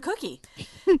Shannon a cookie.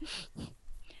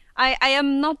 I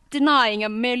am not denying,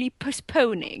 I'm merely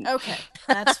postponing. Okay,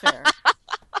 that's fair.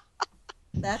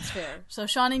 That's fair. So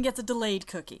Shannon gets a delayed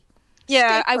cookie.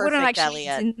 Yeah, Stay I wouldn't perfect, actually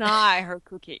Aliette. deny her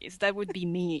cookies. That would be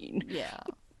mean. Yeah.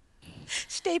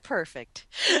 Stay perfect.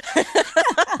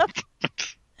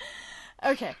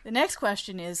 Okay, the next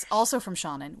question is also from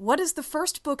Shannon. What is the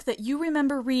first book that you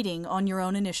remember reading on your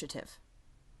own initiative?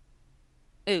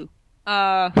 Ooh.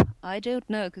 I don't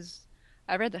know, because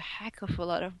I read a heck of a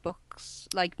lot of books.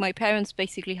 My parents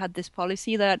basically had this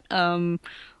policy that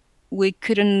we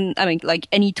couldn't,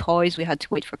 any toys we had to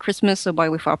wait for Christmas or buy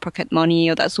with our pocket money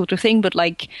or that sort of thing, but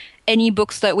any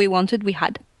books that we wanted, we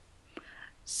had.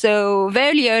 So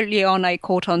very early on, I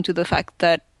caught on to the fact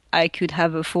that I could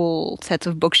have a full set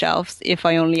of bookshelves if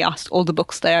I only asked all the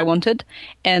books that I wanted,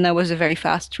 and I was a very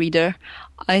fast reader.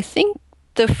 I think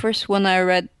the first one I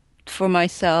read for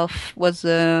myself was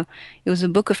a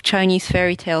book of Chinese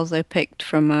fairy tales I picked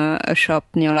from a shop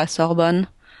near La Sorbonne.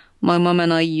 My mom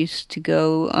and I used to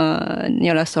go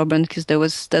near La Sorbonne because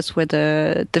that's where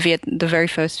the very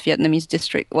first Vietnamese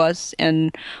district was.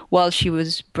 And while she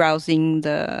was browsing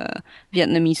the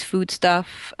Vietnamese food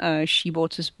stuff, she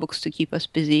bought us books to keep us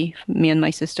busy, me and my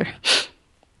sister.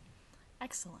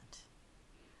 Excellent.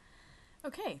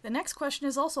 Okay, the next question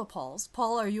is also Paul's.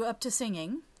 Paul, are you up to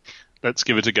singing? Let's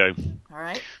give it a go. All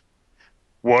right.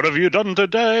 What have you done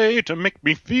today to make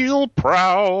me feel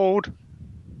proud?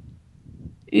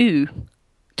 Ooh,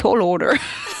 tall order.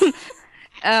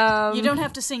 You don't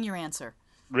have to sing your answer.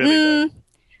 Really, though.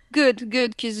 Good,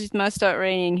 because it might start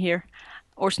raining here.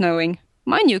 Or snowing.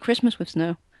 Mind you, Christmas with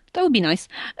snow. That would be nice.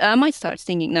 I might start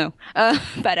singing. No,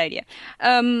 bad idea.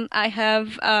 I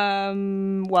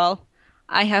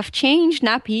have changed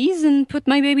nappies and put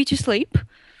my baby to sleep.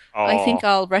 Oh, I think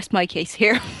I'll rest my case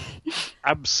here.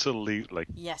 absolutely.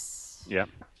 Yes. Yeah.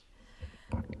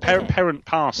 Okay. Parent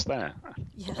pass there.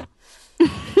 Yeah.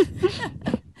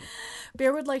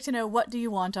 Bear would like to know, what do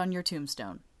you want on your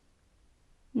tombstone?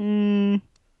 Did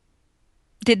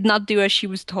not do as she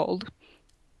was told.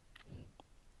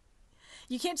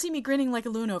 You can't see me grinning like a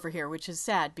loon over here, which is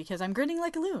sad, because I'm grinning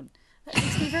like a loon. That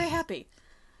makes me very happy.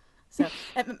 So,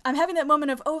 I'm having that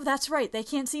moment of, oh, that's right, they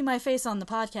can't see my face on the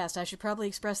podcast. I should probably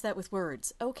express that with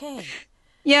words. Okay.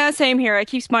 Yeah, same here. I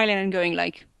keep smiling and going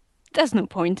there's no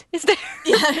point, is there?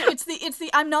 Yeah, it's the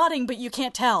I'm nodding, but you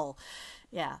can't tell.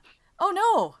 Yeah. Oh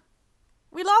no!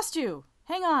 We lost you!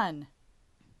 Hang on.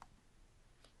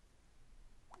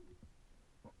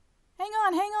 Hang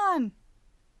on.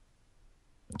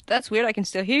 That's weird. I can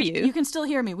still hear you. You can still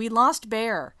hear me. We lost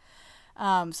Bear.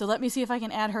 So let me see if I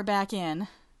can add her back in.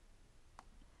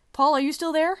 Paul, are you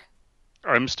still there?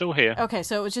 I'm still here. Okay,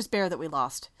 so it was just Bear that we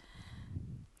lost.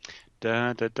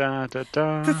 Da da da da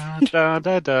da da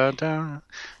da da da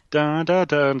da da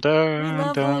da da. We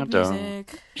love old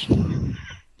music.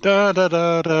 Da da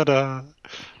da da da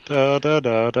da da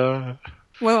da da.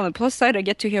 Well, on the plus side, I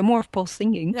get to hear more of Paul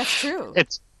singing. That's true.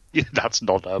 That's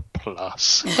not a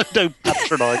plus. Don't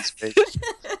patronize me.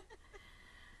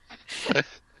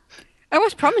 I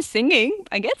was promised singing.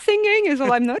 I get singing is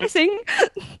all I'm noticing.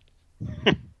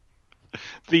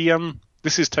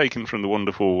 This is taken from the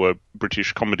wonderful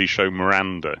British comedy show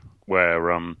Miranda,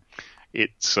 where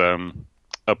it's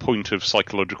a point of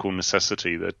psychological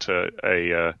necessity that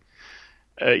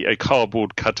a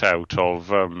cardboard cutout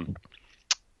of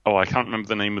I can't remember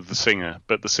the name of the singer,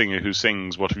 but the singer who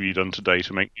sings "What Have You Done Today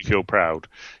to Make Me Feel Proud"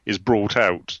 is brought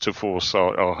out to force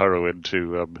our heroine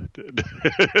to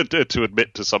to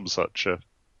admit to some such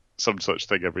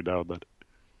thing every now and then.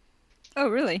 Oh,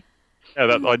 really?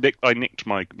 Yeah, I nicked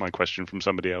my question from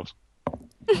somebody else.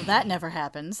 Well, that never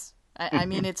happens. I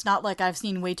mean, it's not like I've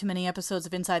seen way too many episodes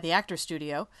of Inside the Actors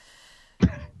Studio.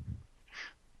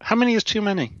 How many is too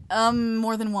many?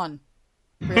 More than one,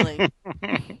 really.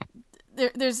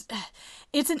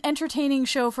 It's an entertaining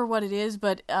show for what it is,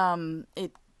 but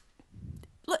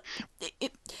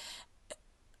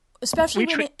especially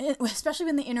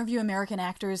when they interview American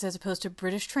actors as opposed to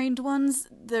British trained ones,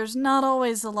 there's not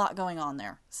always a lot going on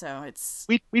there. So it's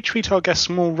we treat our guests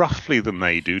more roughly than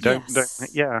they do, don't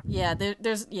yeah.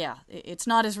 Yeah, it's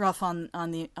not as rough on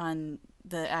the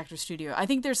Actors Studio. I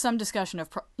think there's some discussion of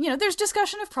there's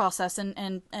discussion of process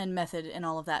and method and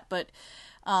all of that, but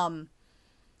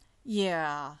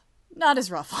yeah, not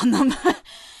as rough on them.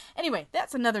 Anyway,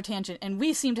 that's another tangent, and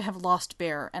we seem to have lost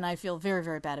Bear, and I feel very,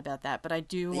 very bad about that, but I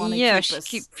do want to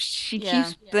keep us... she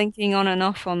keeps blinking on and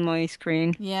off on my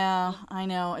screen. Yeah, I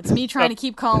know. It's me trying to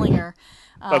keep calling her.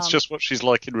 That's just what she's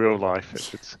like in real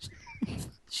life.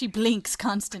 She blinks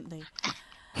constantly.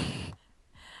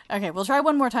 Okay, we'll try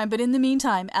one more time, but in the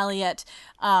meantime, Aliette,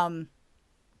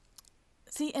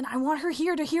 see, and I want her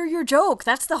here to hear your joke.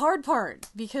 That's the hard part,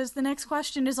 because the next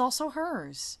question is also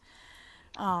hers.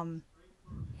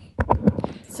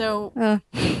 So, I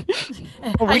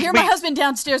hear my husband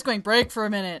downstairs going, break for a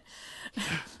minute.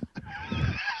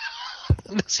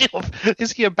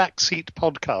 Is he a backseat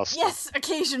podcast? Yes,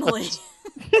 occasionally.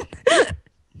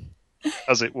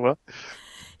 As it were.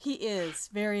 He is,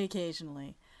 very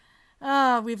occasionally.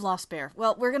 We've lost Bear.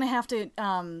 Well, we're gonna have to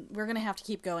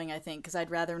keep going, I think, because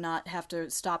I'd rather not have to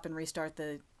stop and restart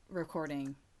the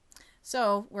recording.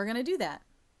 So we're gonna do that.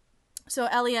 So,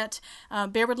 Aliette,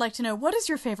 Bear would like to know, what is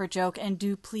your favorite joke, and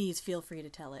do please feel free to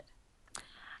tell it.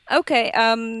 Okay,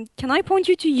 can I point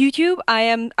you to YouTube?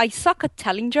 I suck at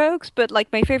telling jokes, but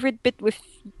like my favorite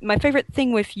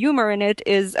thing with humor in it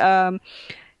is you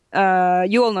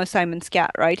all know Simon's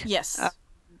cat, right? Yes.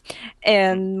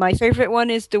 And my favorite one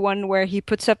is the one where he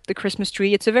puts up the Christmas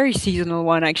tree. It's a very seasonal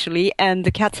one, actually, and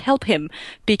the cats help him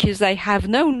because I have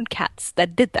known cats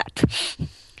that did that.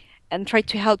 And try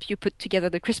to help you put together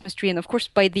the Christmas tree. And of course,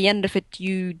 by the end of it,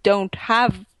 you don't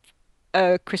have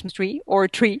a Christmas tree or a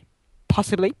tree,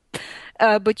 possibly.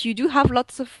 But you do have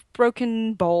lots of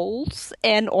broken bowls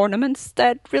and ornaments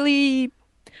that really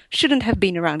shouldn't have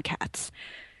been around cats.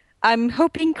 I'm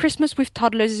hoping Christmas with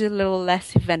toddlers is a little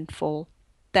less eventful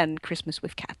than Christmas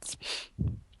with cats.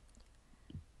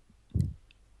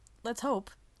 Let's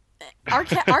hope. Our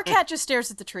cat just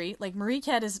stares at the tree. Like, Marie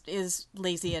Cat is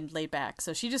lazy and laid back,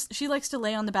 so she likes to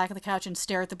lay on the back of the couch and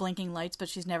stare at the blinking lights, but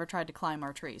she's never tried to climb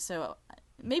our tree. So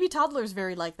maybe toddlers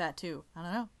very like that too. I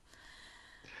don't know.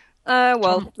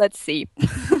 Well, let's see.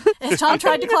 Has Tom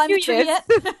tried to climb the tree yet?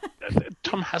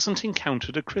 Tom hasn't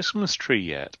encountered a Christmas tree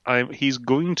yet. He's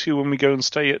going to when we go and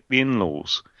stay at the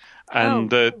in-laws,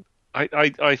 and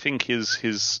I think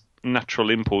his natural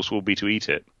impulse will be to eat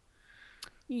it.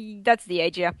 That's the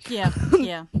age, yeah.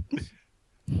 Yeah.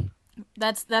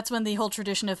 That's when the whole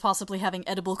tradition of possibly having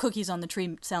edible cookies on the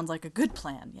tree sounds like a good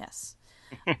plan, yes.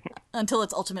 Until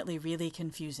it's ultimately really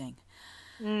confusing.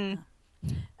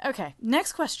 Okay,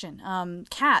 next question.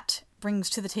 Kat brings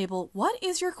to the table, what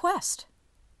is your quest?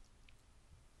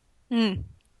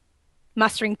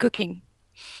 Mastering cooking.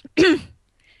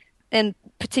 And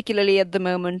particularly at the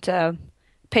moment,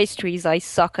 pastries. I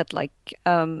suck at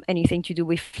anything to do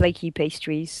with flaky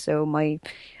pastries. So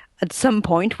at some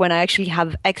point when I actually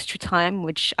have extra time,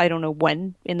 which I don't know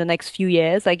when, in the next few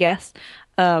years, I guess,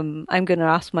 I'm gonna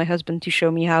ask my husband to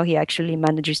show me how he actually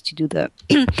manages to do the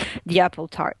the apple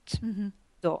tart. Mm-hmm.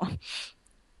 So,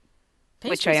 Pastry's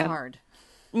which I am. hard.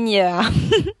 Yeah.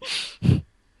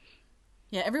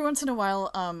 Yeah, every once in a while,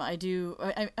 I do.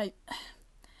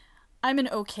 I'm an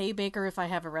okay baker if I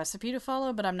have a recipe to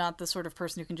follow, but I'm not the sort of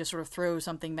person who can just sort of throw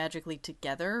something magically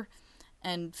together.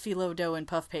 And phyllo dough and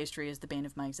puff pastry is the bane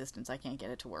of my existence. I can't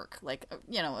get it to work. Like,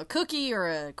 a cookie or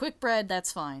a quick bread,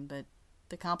 that's fine, but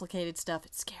the complicated stuff,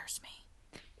 it scares me.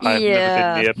 I have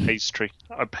never been near pastry.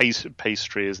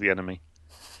 Pastry is the enemy.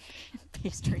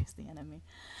 Pastry is the enemy.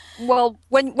 Well,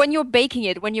 when you're baking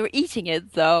it, when you're eating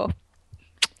it, though.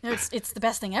 No, it's the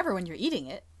best thing ever when you're eating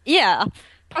it. Yeah.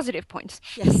 Positive points.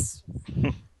 Yes.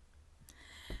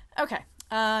 Okay.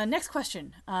 Next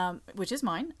question, which is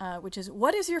mine, which is,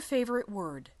 what is your favorite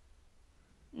word?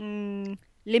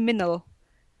 Liminal.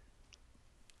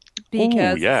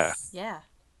 Because yeah. Yeah.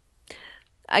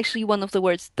 actually one of the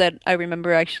words that I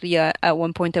remember actually at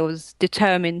one point I was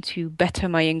determined to better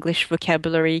my English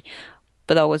vocabulary,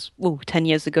 but that was 10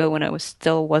 years ago when I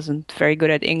wasn't very good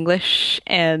at English,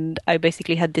 and I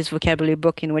basically had this vocabulary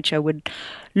book in which I would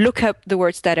look up the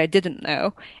words that I didn't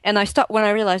know, and I stopped when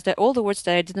I realized that all the words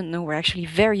that I didn't know were actually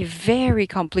very, very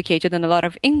complicated, and a lot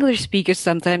of English speakers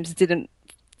sometimes didn't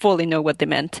fully know what they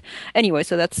meant. Anyway,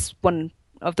 so that's one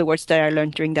of the words that I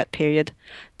learned during that period.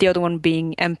 The other one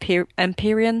being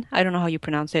Empyrean. I don't know how you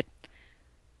pronounce it.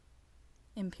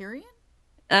 Empyrean?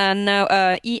 No,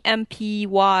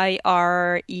 Empyrean,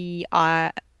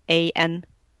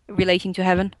 relating to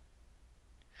heaven.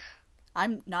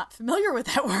 I'm not familiar with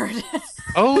that word.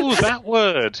 Oh, that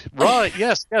word. Right,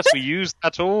 yes, we use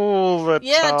that all the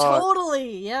Yeah, time.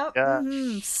 totally. Yep. Yeah.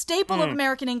 Mm-hmm. Staple of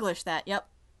American English, that. Yep.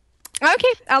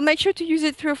 Okay, I'll make sure to use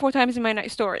it 3 or 4 times in my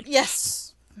next story.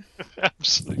 Yes.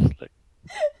 Absolutely.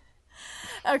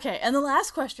 Okay, and the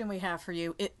last question we have for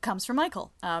you, it comes from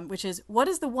Michael, which is, what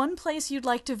is the one place you'd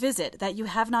like to visit that you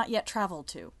have not yet traveled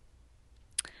to?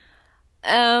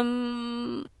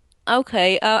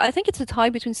 Okay, I think it's a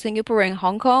tie between Singapore and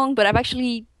Hong Kong, but I've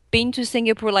actually been to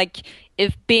Singapore,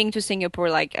 if being to Singapore,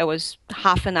 I was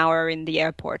half an hour in the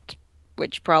airport,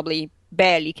 which probably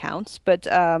barely counts, but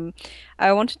I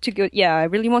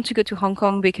really want to go to Hong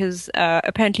Kong because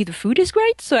apparently the food is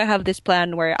great, so I have this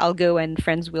plan where I'll go and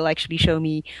friends will actually show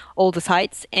me all the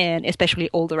sites and especially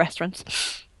all the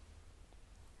restaurants.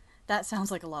 That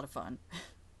sounds like a lot of fun.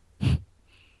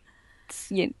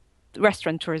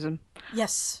 Restaurant tourism.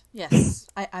 Yes.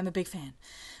 I'm a big fan.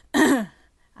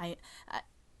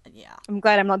 Yeah. I'm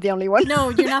glad I'm not the only one. No,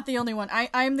 you're not the only one.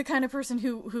 I'm the kind of person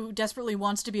who desperately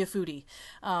wants to be a foodie.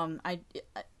 I'm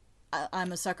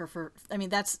a sucker for. I mean,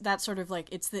 that's sort of like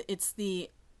it's the.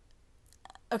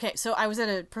 Okay, so I was at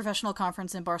a professional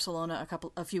conference in Barcelona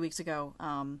a few weeks ago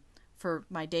for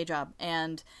my day job,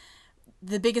 and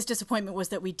the biggest disappointment was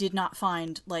that we did not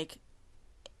find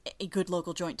a good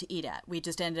local joint to eat at. We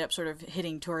just ended up sort of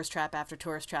hitting tourist trap after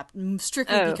tourist trap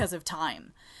strictly because of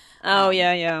time.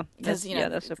 Yeah. Because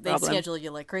that's a they problem. schedule you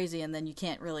like crazy, and then you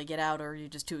can't really get out, or you're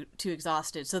just too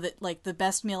exhausted. So that the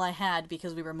best meal I had,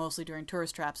 because we were mostly during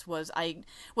tourist traps, was a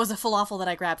falafel that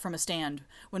I grabbed from a stand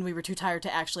when we were too tired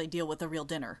to actually deal with a real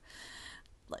dinner.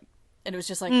 And it was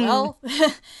just like, well,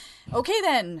 okay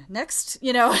then, next,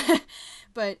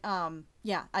 But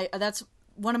that's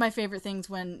one of my favorite things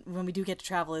when we do get to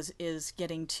travel is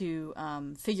getting to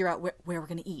figure out where we're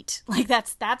going to eat.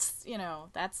 That's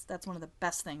one of the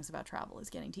best things about travel is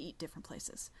getting to eat different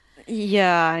places.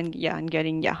 And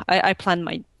getting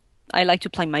I like to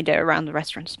plan my day around the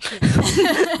restaurants.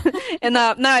 And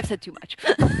now I've said too much.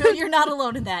 No, you're not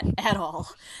alone in that at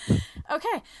all.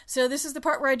 Okay, so this is the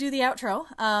part where I do the outro.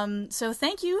 So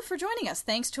thank you for joining us.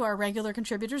 Thanks to our regular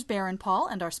contributors, Bear and Paul,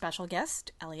 and our special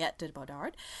guest, Aliette de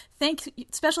Bodard.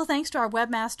 Special thanks to our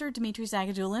webmaster, Dimitri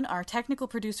Zagadulin, our technical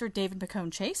producer, David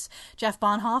McCone-Chase, Jeff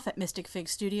Bonhoff at Mystic Fig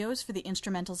Studios for the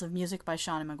instrumentals of music by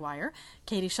Shauna Maguire,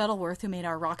 Katie Shuttleworth, who made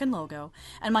our rockin' logo,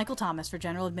 and Michael Thomas for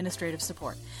general administrative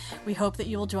support. We hope that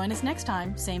you will join us next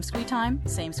time. Same squee channel.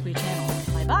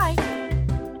 Bye-bye.